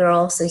day, we're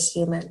also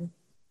human,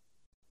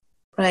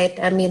 right?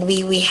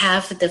 We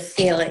have the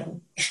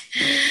feeling.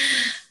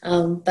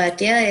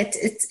 But yeah,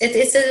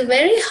 it's a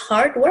very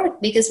hard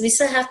work, because we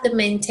still have to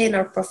maintain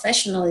our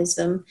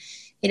professionalism,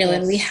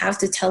 and we have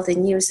to tell the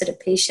news to the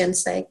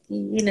patients, like,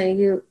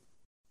 you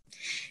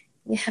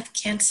have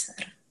cancer.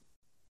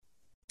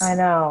 I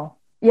know.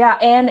 Yeah.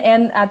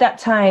 And at that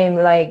time,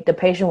 like the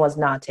patient was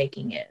not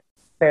taking it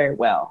very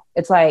well.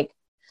 It's like,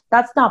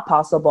 that's not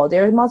possible.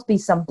 There must be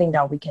something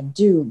that we can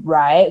do,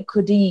 right?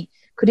 Could it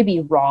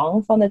be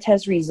wrong from the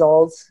test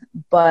results?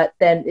 But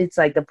then it's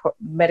like the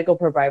medical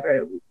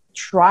provider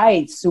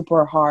tried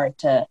super hard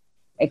to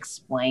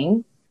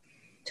explain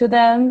to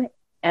them.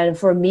 And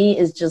for me,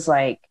 it's just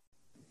like,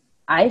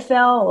 I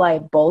felt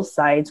like both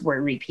sides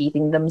were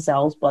repeating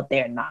themselves, but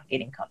they're not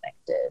getting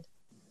connected.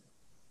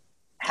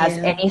 Has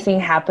anything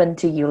happened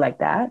to you like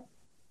that?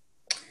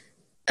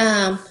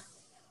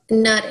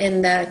 Not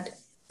in that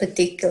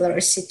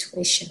particular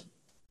situation.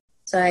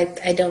 So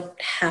I don't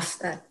have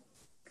that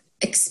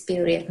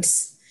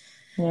experience.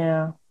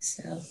 Yeah.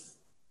 So,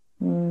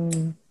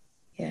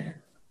 yeah.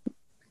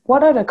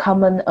 What are the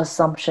common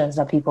assumptions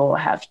that people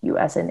have you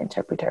as an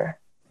interpreter?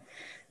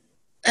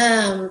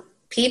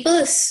 People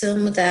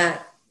assume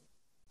that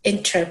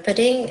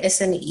interpreting is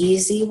an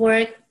easy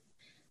work,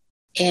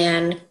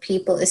 and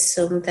people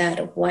assume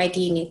that why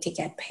do you need to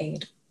get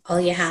paid? All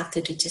you have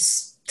to do is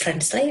just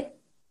translate.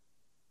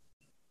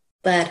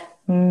 But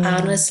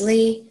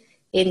honestly,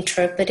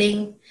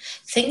 interpreting,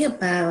 think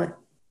about,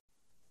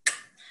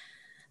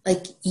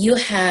 like, you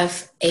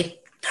have a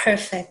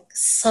perfect,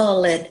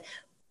 solid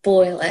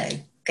boiled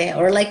egg. Okay,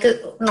 or like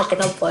not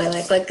boiled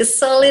egg, like a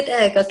solid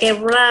egg, okay,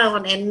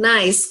 round and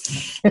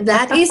nice.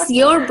 That is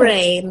your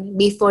brain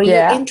before you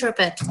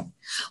interpret.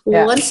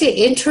 Once you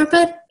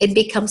interpret, it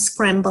becomes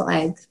scrambled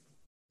egg.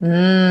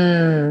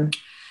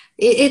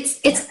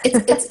 It's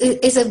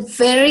a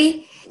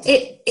very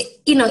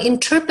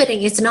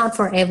interpreting is not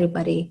for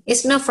everybody.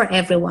 It's not for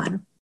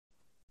everyone.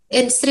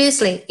 And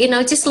seriously,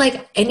 just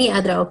like any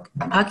other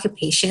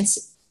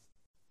occupations,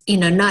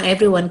 not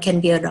everyone can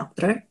be a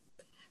doctor.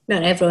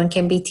 Not everyone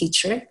can be a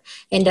teacher.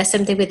 And that's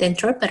something with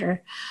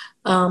interpreter.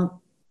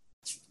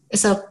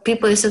 So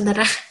people assume that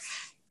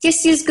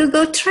just use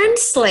Google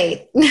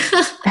Translate. We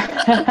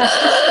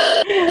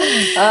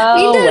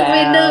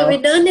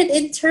don't need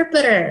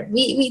interpreter.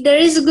 There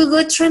is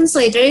Google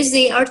Translate. There is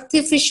the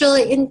artificial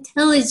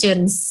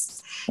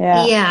intelligence.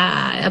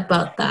 Yeah,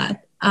 about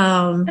that.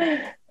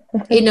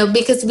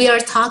 Because we are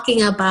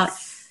talking about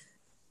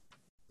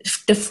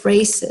the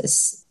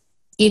phrases.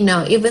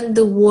 Even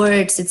the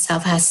words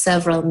itself has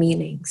several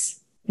meanings.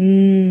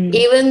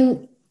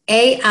 Even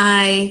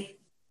AI,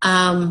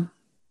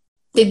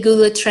 the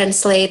Google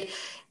Translate,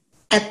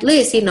 at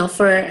least,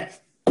 for,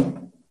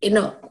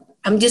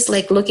 I'm just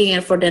like looking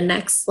at for the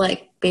next,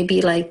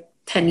 maybe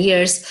 10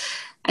 years,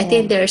 I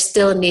think there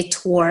still need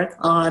to work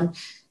on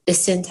the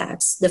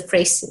syntax, the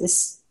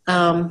phrases.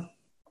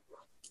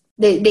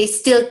 They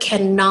still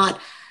cannot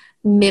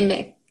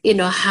mimic,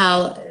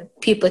 how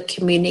people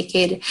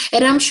communicate.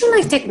 And I'm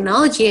sure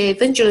technology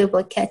eventually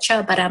will catch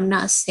up, but I'm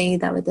not saying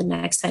that with the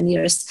next 10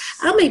 years.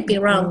 I might be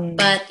wrong,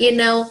 but,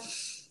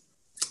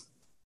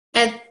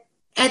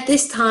 at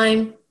this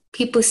time,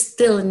 people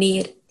still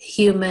need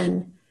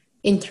human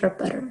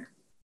interpreter.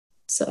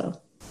 So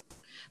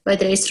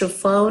whether it's through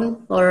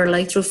phone or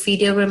through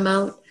video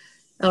remote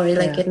or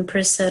in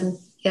person,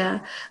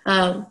 they're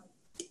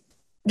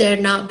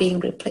not being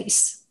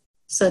replaced.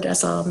 So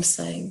that's all I'm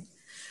saying.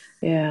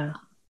 Yeah.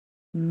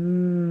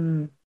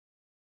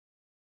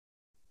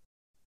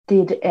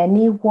 Did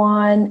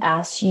anyone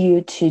ask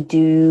you to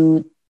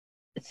do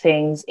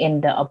things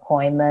in the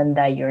appointment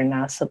that you're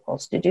not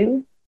supposed to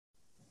do?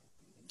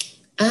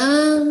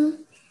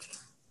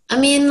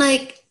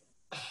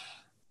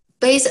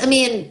 Based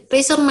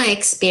on my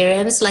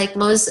experience,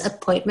 most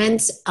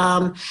appointments,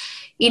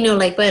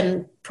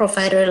 when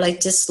provider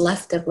just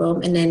left the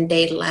room and then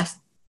they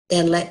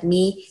let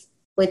me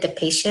with the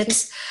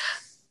patients.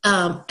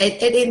 I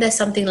think that's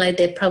something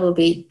they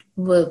probably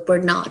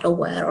were not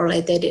aware or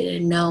they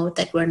didn't know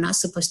that we're not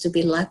supposed to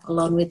be left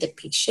alone with the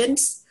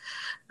patients.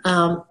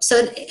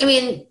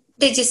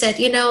 They just said,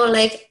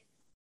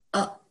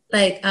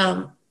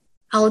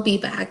 I'll be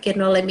back,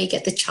 let me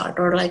get the chart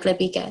or let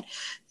me get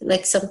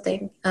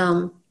something,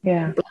 blood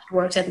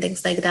works and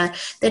things like that.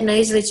 Then I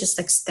usually just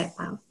step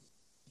out.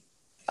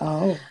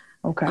 Oh,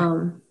 okay.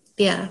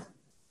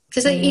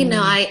 Because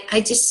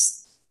I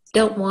just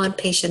don't want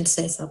patients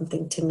to say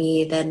something to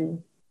me.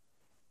 Then,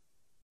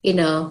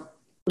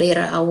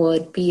 later I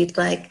would be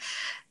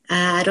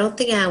I don't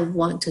think I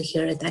want to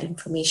hear that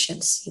information,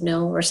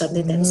 or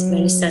something that is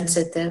very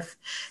sensitive.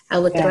 I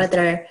would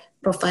rather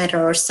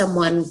provider or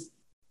someone,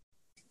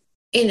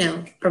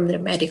 from the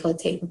medical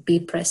team be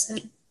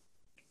present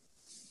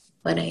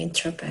when I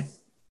interpret.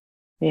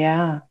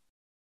 Yeah.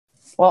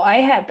 Well,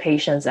 I had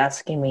patients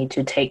asking me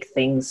to take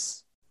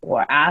things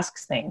or ask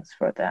things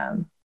for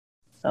them.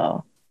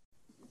 So,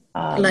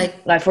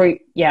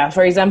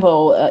 for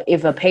example,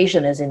 if a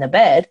patient is in a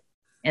bed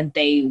and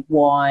they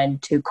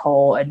want to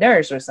call a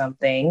nurse or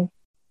something,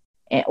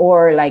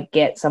 or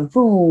get some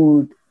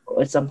food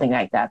or something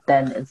like that,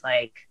 then it's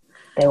they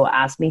will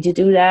ask me to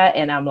do that,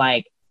 and I'm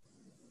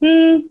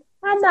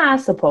I'm not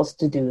supposed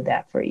to do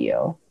that for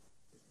you.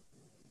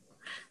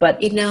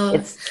 But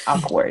it's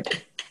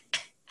awkward.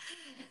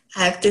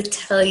 I have to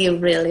tell you a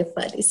really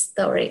funny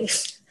story.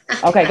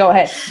 Okay, go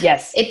ahead.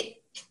 Yes. It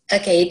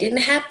didn't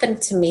happen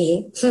to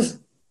me,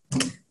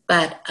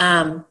 but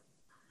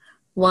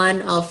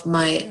one of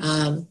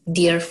my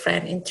dear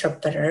friend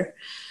interpreter,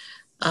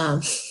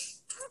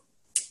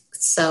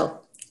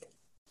 so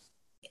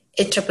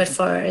interpret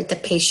for the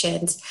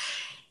patient,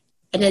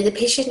 and then the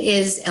patient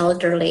is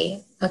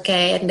elderly,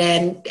 okay, and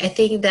then I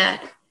think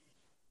that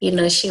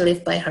she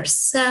lived by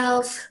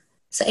herself.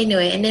 So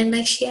anyway, and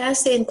then she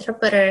asked the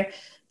interpreter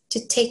to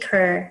take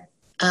her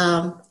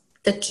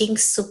the King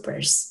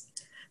Supers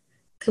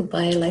to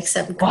buy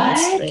some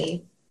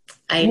grocery.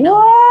 I know.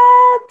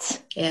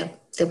 What? Yeah,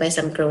 to buy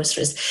some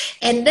groceries.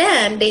 And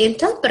then the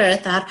interpreter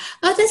thought,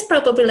 oh, that's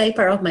probably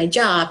part of my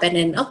job. And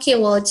then, okay,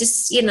 well,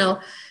 just,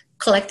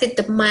 collected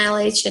the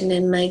mileage and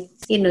then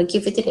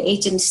give it to the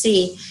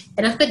agency.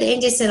 And after the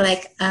agency,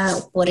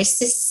 what is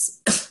this?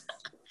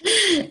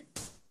 And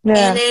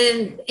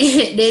then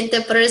the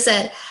interpreter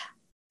said,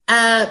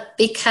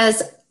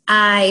 because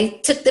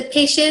I took the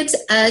patient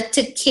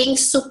to King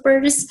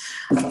Supers,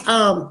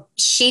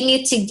 she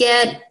need to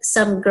get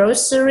some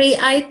grocery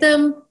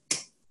item.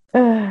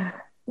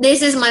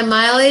 This is my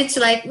mileage.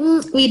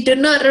 We do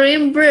not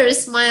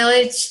reimburse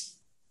mileage.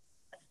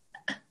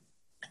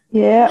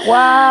 Yeah.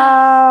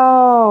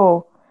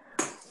 Wow.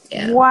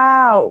 Yeah.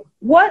 Wow.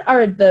 What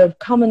are the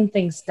common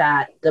things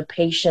that the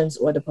patients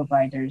or the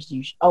providers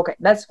usually... Okay,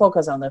 let's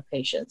focus on the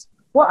patients.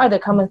 What are the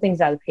common things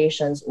that the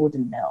patients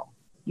wouldn't know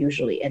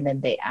usually, and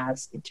then they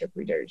ask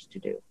interpreters to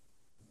do?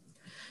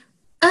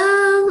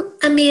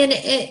 I mean,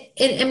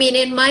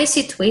 in my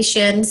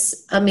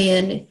situations, I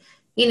mean,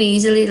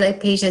 usually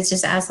like patients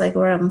just ask like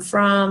where I'm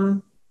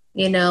from,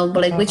 but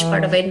like which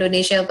part of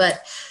Indonesia,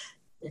 but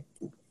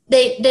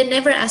they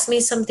never ask me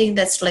something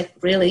that's like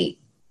really,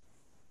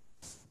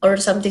 or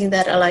something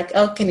that are like,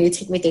 oh, can you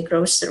take me to the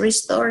grocery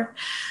store?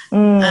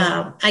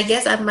 I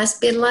guess I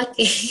must be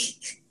lucky.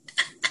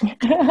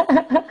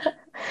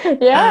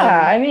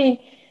 Yeah, I mean,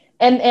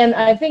 and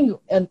I think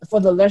for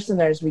the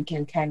listeners, we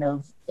can kind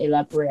of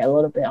elaborate a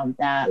little bit on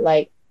that.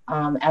 Like,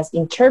 as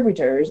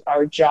interpreters,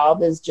 our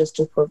job is just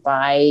to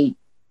provide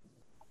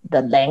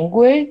the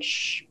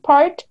language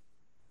part,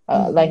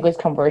 language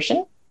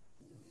conversion.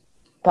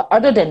 But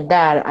other than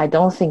that, I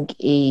don't think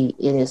we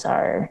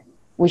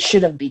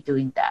shouldn't be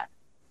doing that.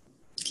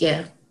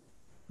 Yeah.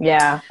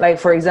 Yeah, like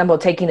for example,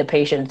 taking the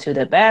patient to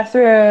the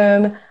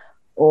bathroom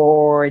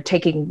or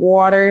taking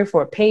water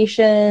for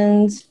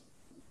patients.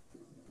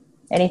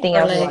 Anything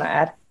else you want to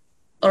add?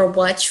 Or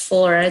watch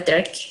for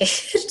their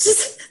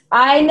kids.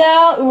 I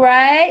know,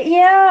 right?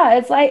 Yeah,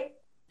 it's like,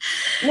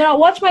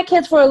 watch my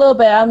kids for a little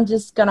bit. I'm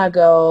just gonna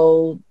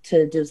go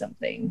to do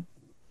something.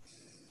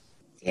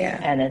 Yeah.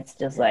 And it's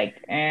just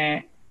like,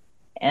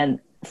 And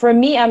for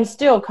me, I'm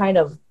still kind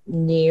of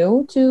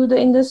new to the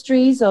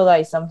industry. So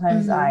like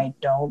sometimes I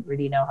don't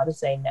really know how to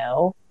say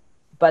no.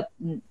 But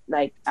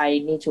like I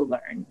need to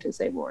learn to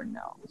say more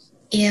no's.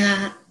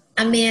 Yeah.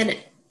 I mean,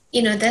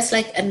 that's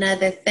like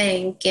another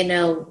thing,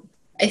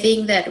 I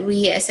think that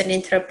we as an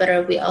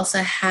interpreter, we also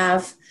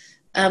have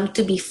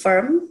to be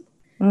firm,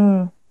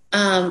 when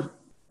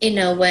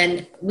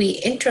we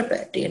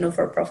interpret,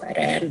 for provider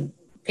and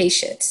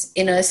patients,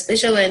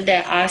 especially when they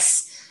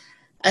ask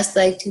us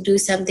like to do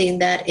something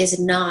that is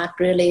not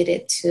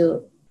related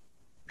to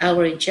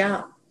our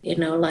job,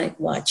 like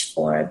watch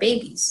for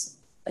babies,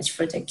 watch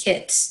for their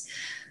kids,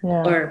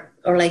 or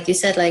like you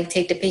said, like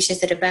take the patients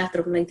to the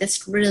bathroom. Like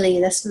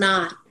that's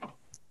not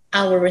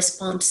our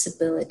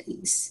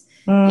responsibilities.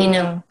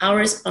 Our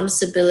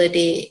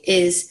responsibility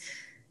is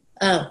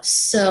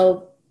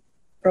so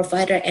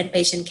provider and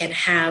patient can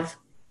have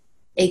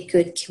a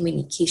good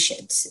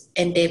communications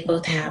and they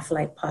both have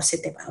like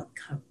positive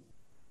outcome.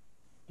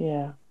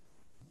 Yeah.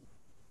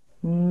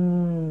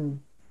 All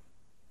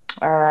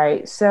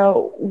right.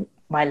 So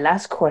my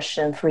last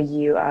question for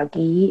you,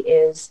 Agi,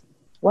 is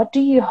what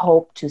do you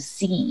hope to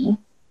see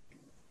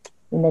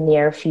in the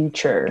near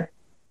future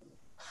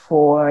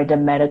for the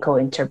medical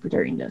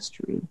interpreter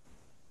industry?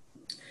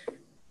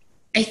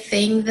 I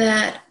think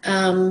that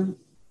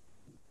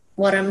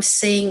what I'm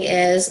seeing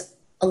is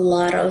a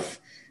lot of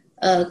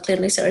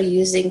clinics are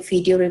using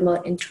video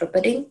remote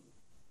interpreting.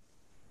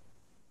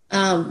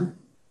 I'm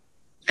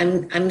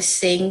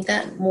seeing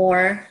that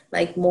more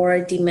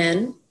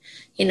demand,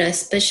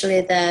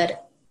 especially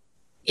that,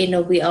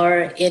 we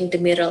are in the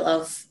middle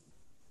of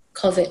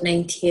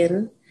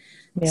COVID-19.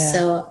 Yeah.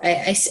 So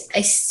I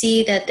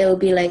see that there will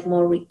be like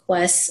more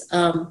requests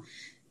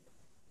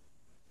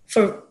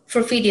for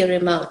video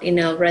remote,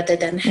 rather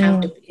than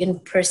have the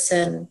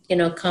in-person,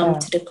 come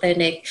to the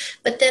clinic.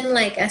 But then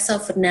like as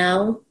of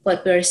now,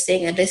 what we're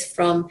seeing, at least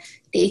from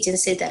the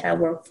agency that I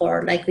work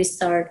for, like we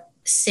start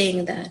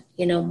seeing that,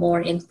 more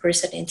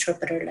in-person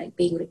interpreter like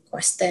being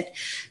requested.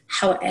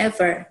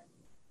 However,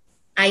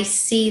 I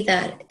see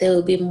that there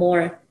will be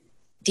more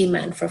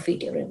demand for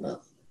video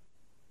remote.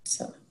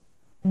 So.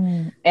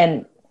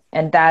 And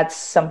that's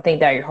something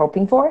that you're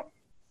hoping for?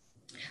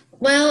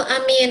 Well,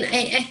 I mean,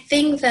 I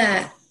think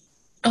that,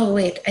 oh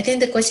wait, I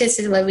think the question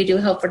is what we do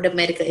hope for the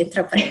medical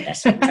interpreting.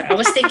 I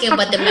was thinking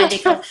about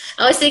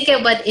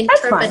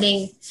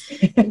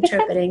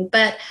interpreting,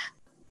 but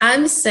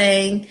I'm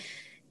saying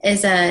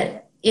is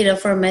that,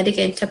 for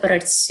medical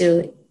interpreters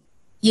to,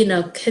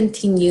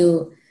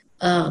 continue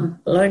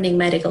learning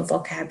medical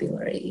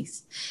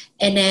vocabularies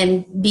and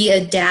then be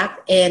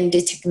adapt in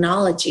the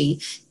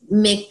technology,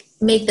 make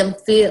them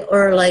feel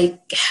or like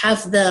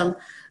have them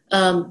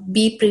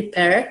be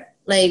prepared,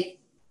 like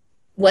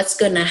what's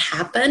going to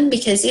happen.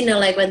 Because,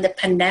 like when the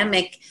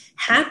pandemic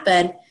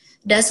happened,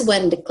 that's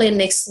when the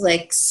clinics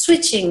like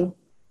switching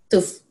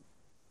to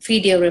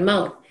video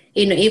remote,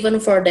 even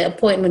for the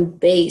appointment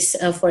base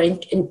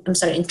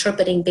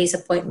interpreting based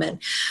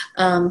appointment.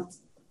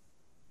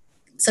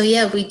 So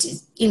yeah, we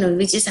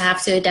just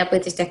have to adapt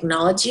with the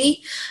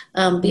technology,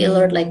 be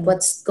alert like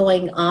what's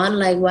going on,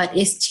 like what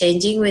is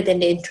changing within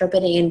the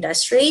interpreting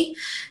industry,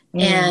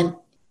 and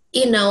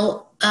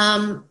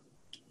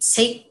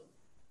take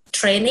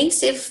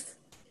trainings if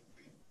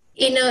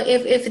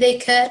they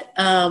could,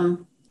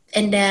 and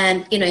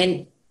then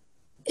and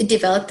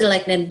develop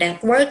like the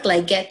network,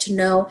 like get to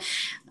know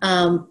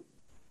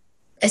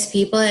as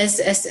people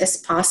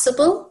as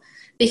possible,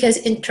 because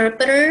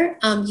interpreter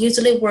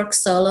usually work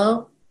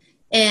solo.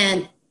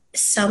 And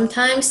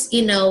sometimes,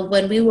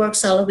 when we work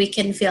solo, we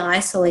can feel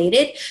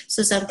isolated.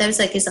 So sometimes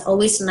like it's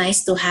always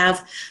nice to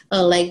have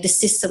like the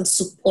system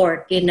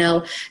support,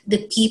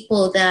 the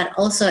people that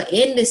also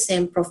in the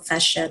same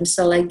profession.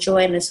 So like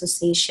join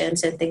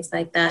associations and things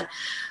like that.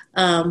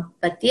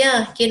 But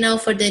yeah,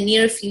 for the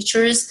near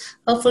futures,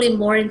 hopefully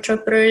more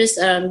interpreters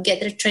get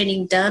their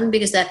training done,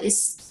 because that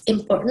is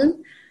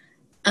important.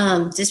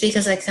 Just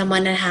because like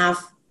someone that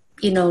have,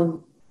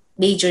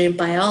 major in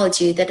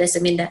biology, that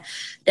doesn't mean that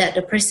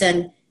the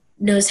person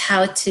knows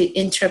how to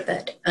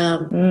interpret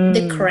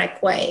the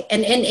correct way.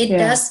 And it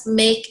does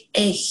make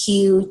a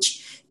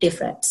huge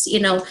difference.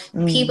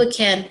 People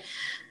can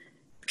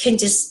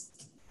just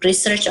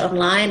research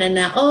online and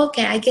now,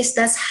 okay, I guess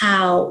that's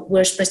how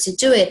we're supposed to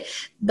do it.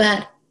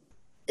 But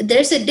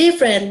there's a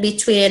difference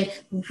between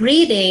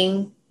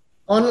reading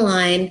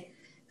online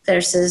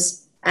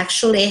versus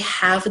actually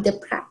have the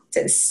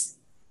practice.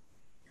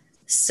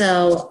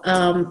 So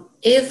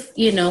if,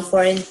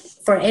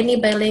 for any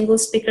bilingual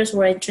speakers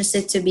who are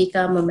interested to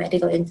become a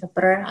medical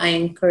interpreter, I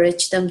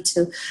encourage them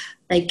to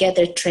get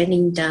their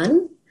training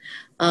done.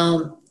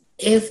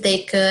 If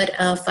they could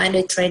find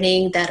a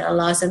training that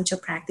allows them to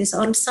practice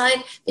on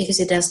site, because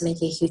it does make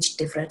a huge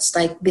difference,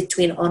 like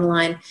between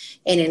online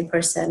and in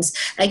person.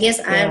 I guess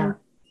I'm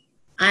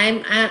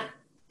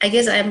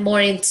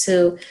more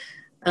into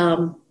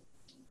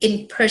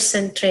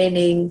in-person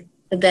training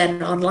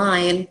than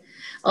online.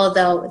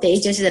 Although the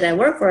agency that I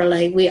work for,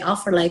 we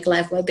offer live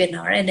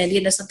webinar, and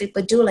then some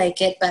people do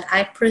like it, but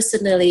I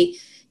personally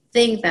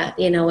think that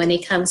when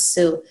it comes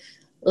to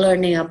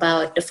learning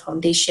about the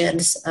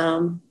foundations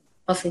of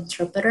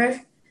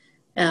interpreter,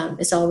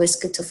 it's always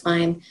good to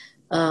find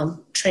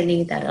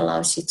training that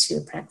allows you to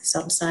practice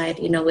on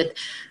site, with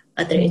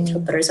other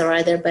interpreters or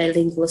other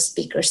bilingual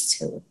speakers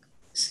too.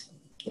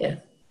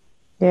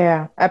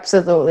 Yeah,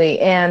 absolutely.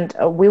 And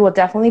we will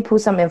definitely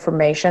put some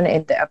information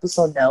in the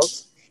episode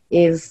notes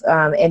if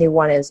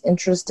anyone is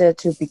interested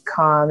to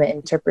become an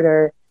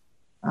interpreter.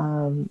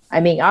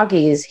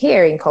 Augie is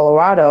here in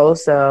Colorado,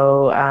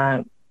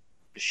 so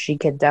she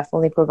can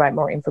definitely provide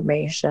more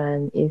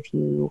information if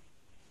you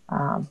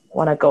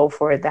want to go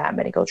for that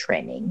medical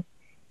training.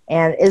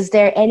 And is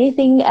there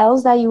anything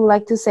else that you would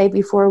like to say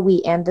before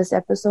we end this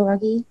episode,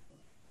 Augie?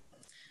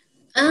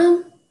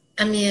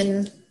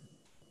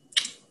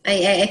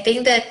 I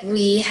think that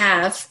we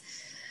have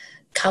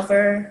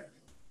covered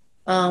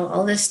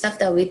all the stuff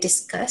that we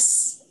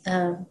discussed.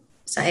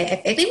 So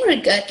I think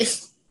we're good.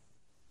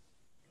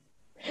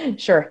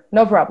 Sure,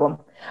 no problem.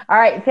 All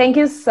right, thank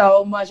you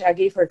so much,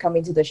 Augie, for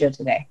coming to the show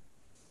today.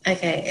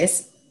 Okay,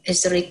 is it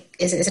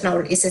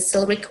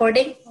still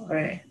recording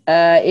or?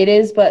 It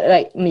is, but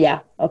okay.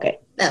 Oh, okay.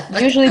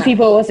 Usually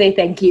people will say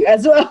thank you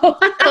as well.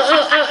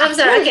 I'm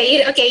sorry.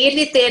 Okay, you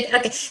did it.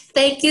 Okay,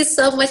 thank you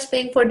so much,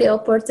 Ping, for the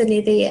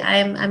opportunity.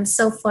 I'm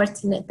so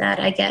fortunate that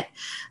I get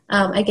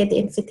the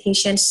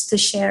invitations to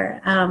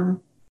share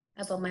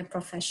about my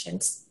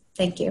professions.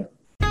 Thank you.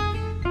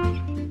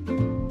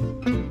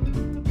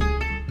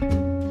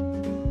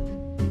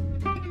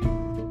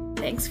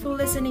 Thanks for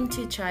listening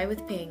to Chai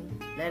with Ping.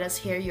 Let us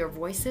hear your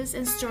voices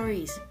and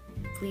stories.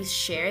 Please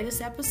share this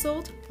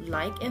episode,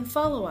 like and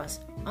follow us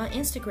on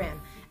Instagram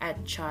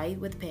at Chai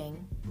with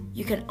Ping.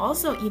 You can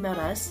also email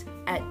us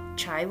at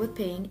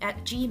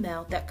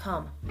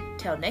chaiwithping@gmail.com.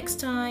 Till next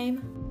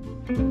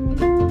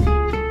time.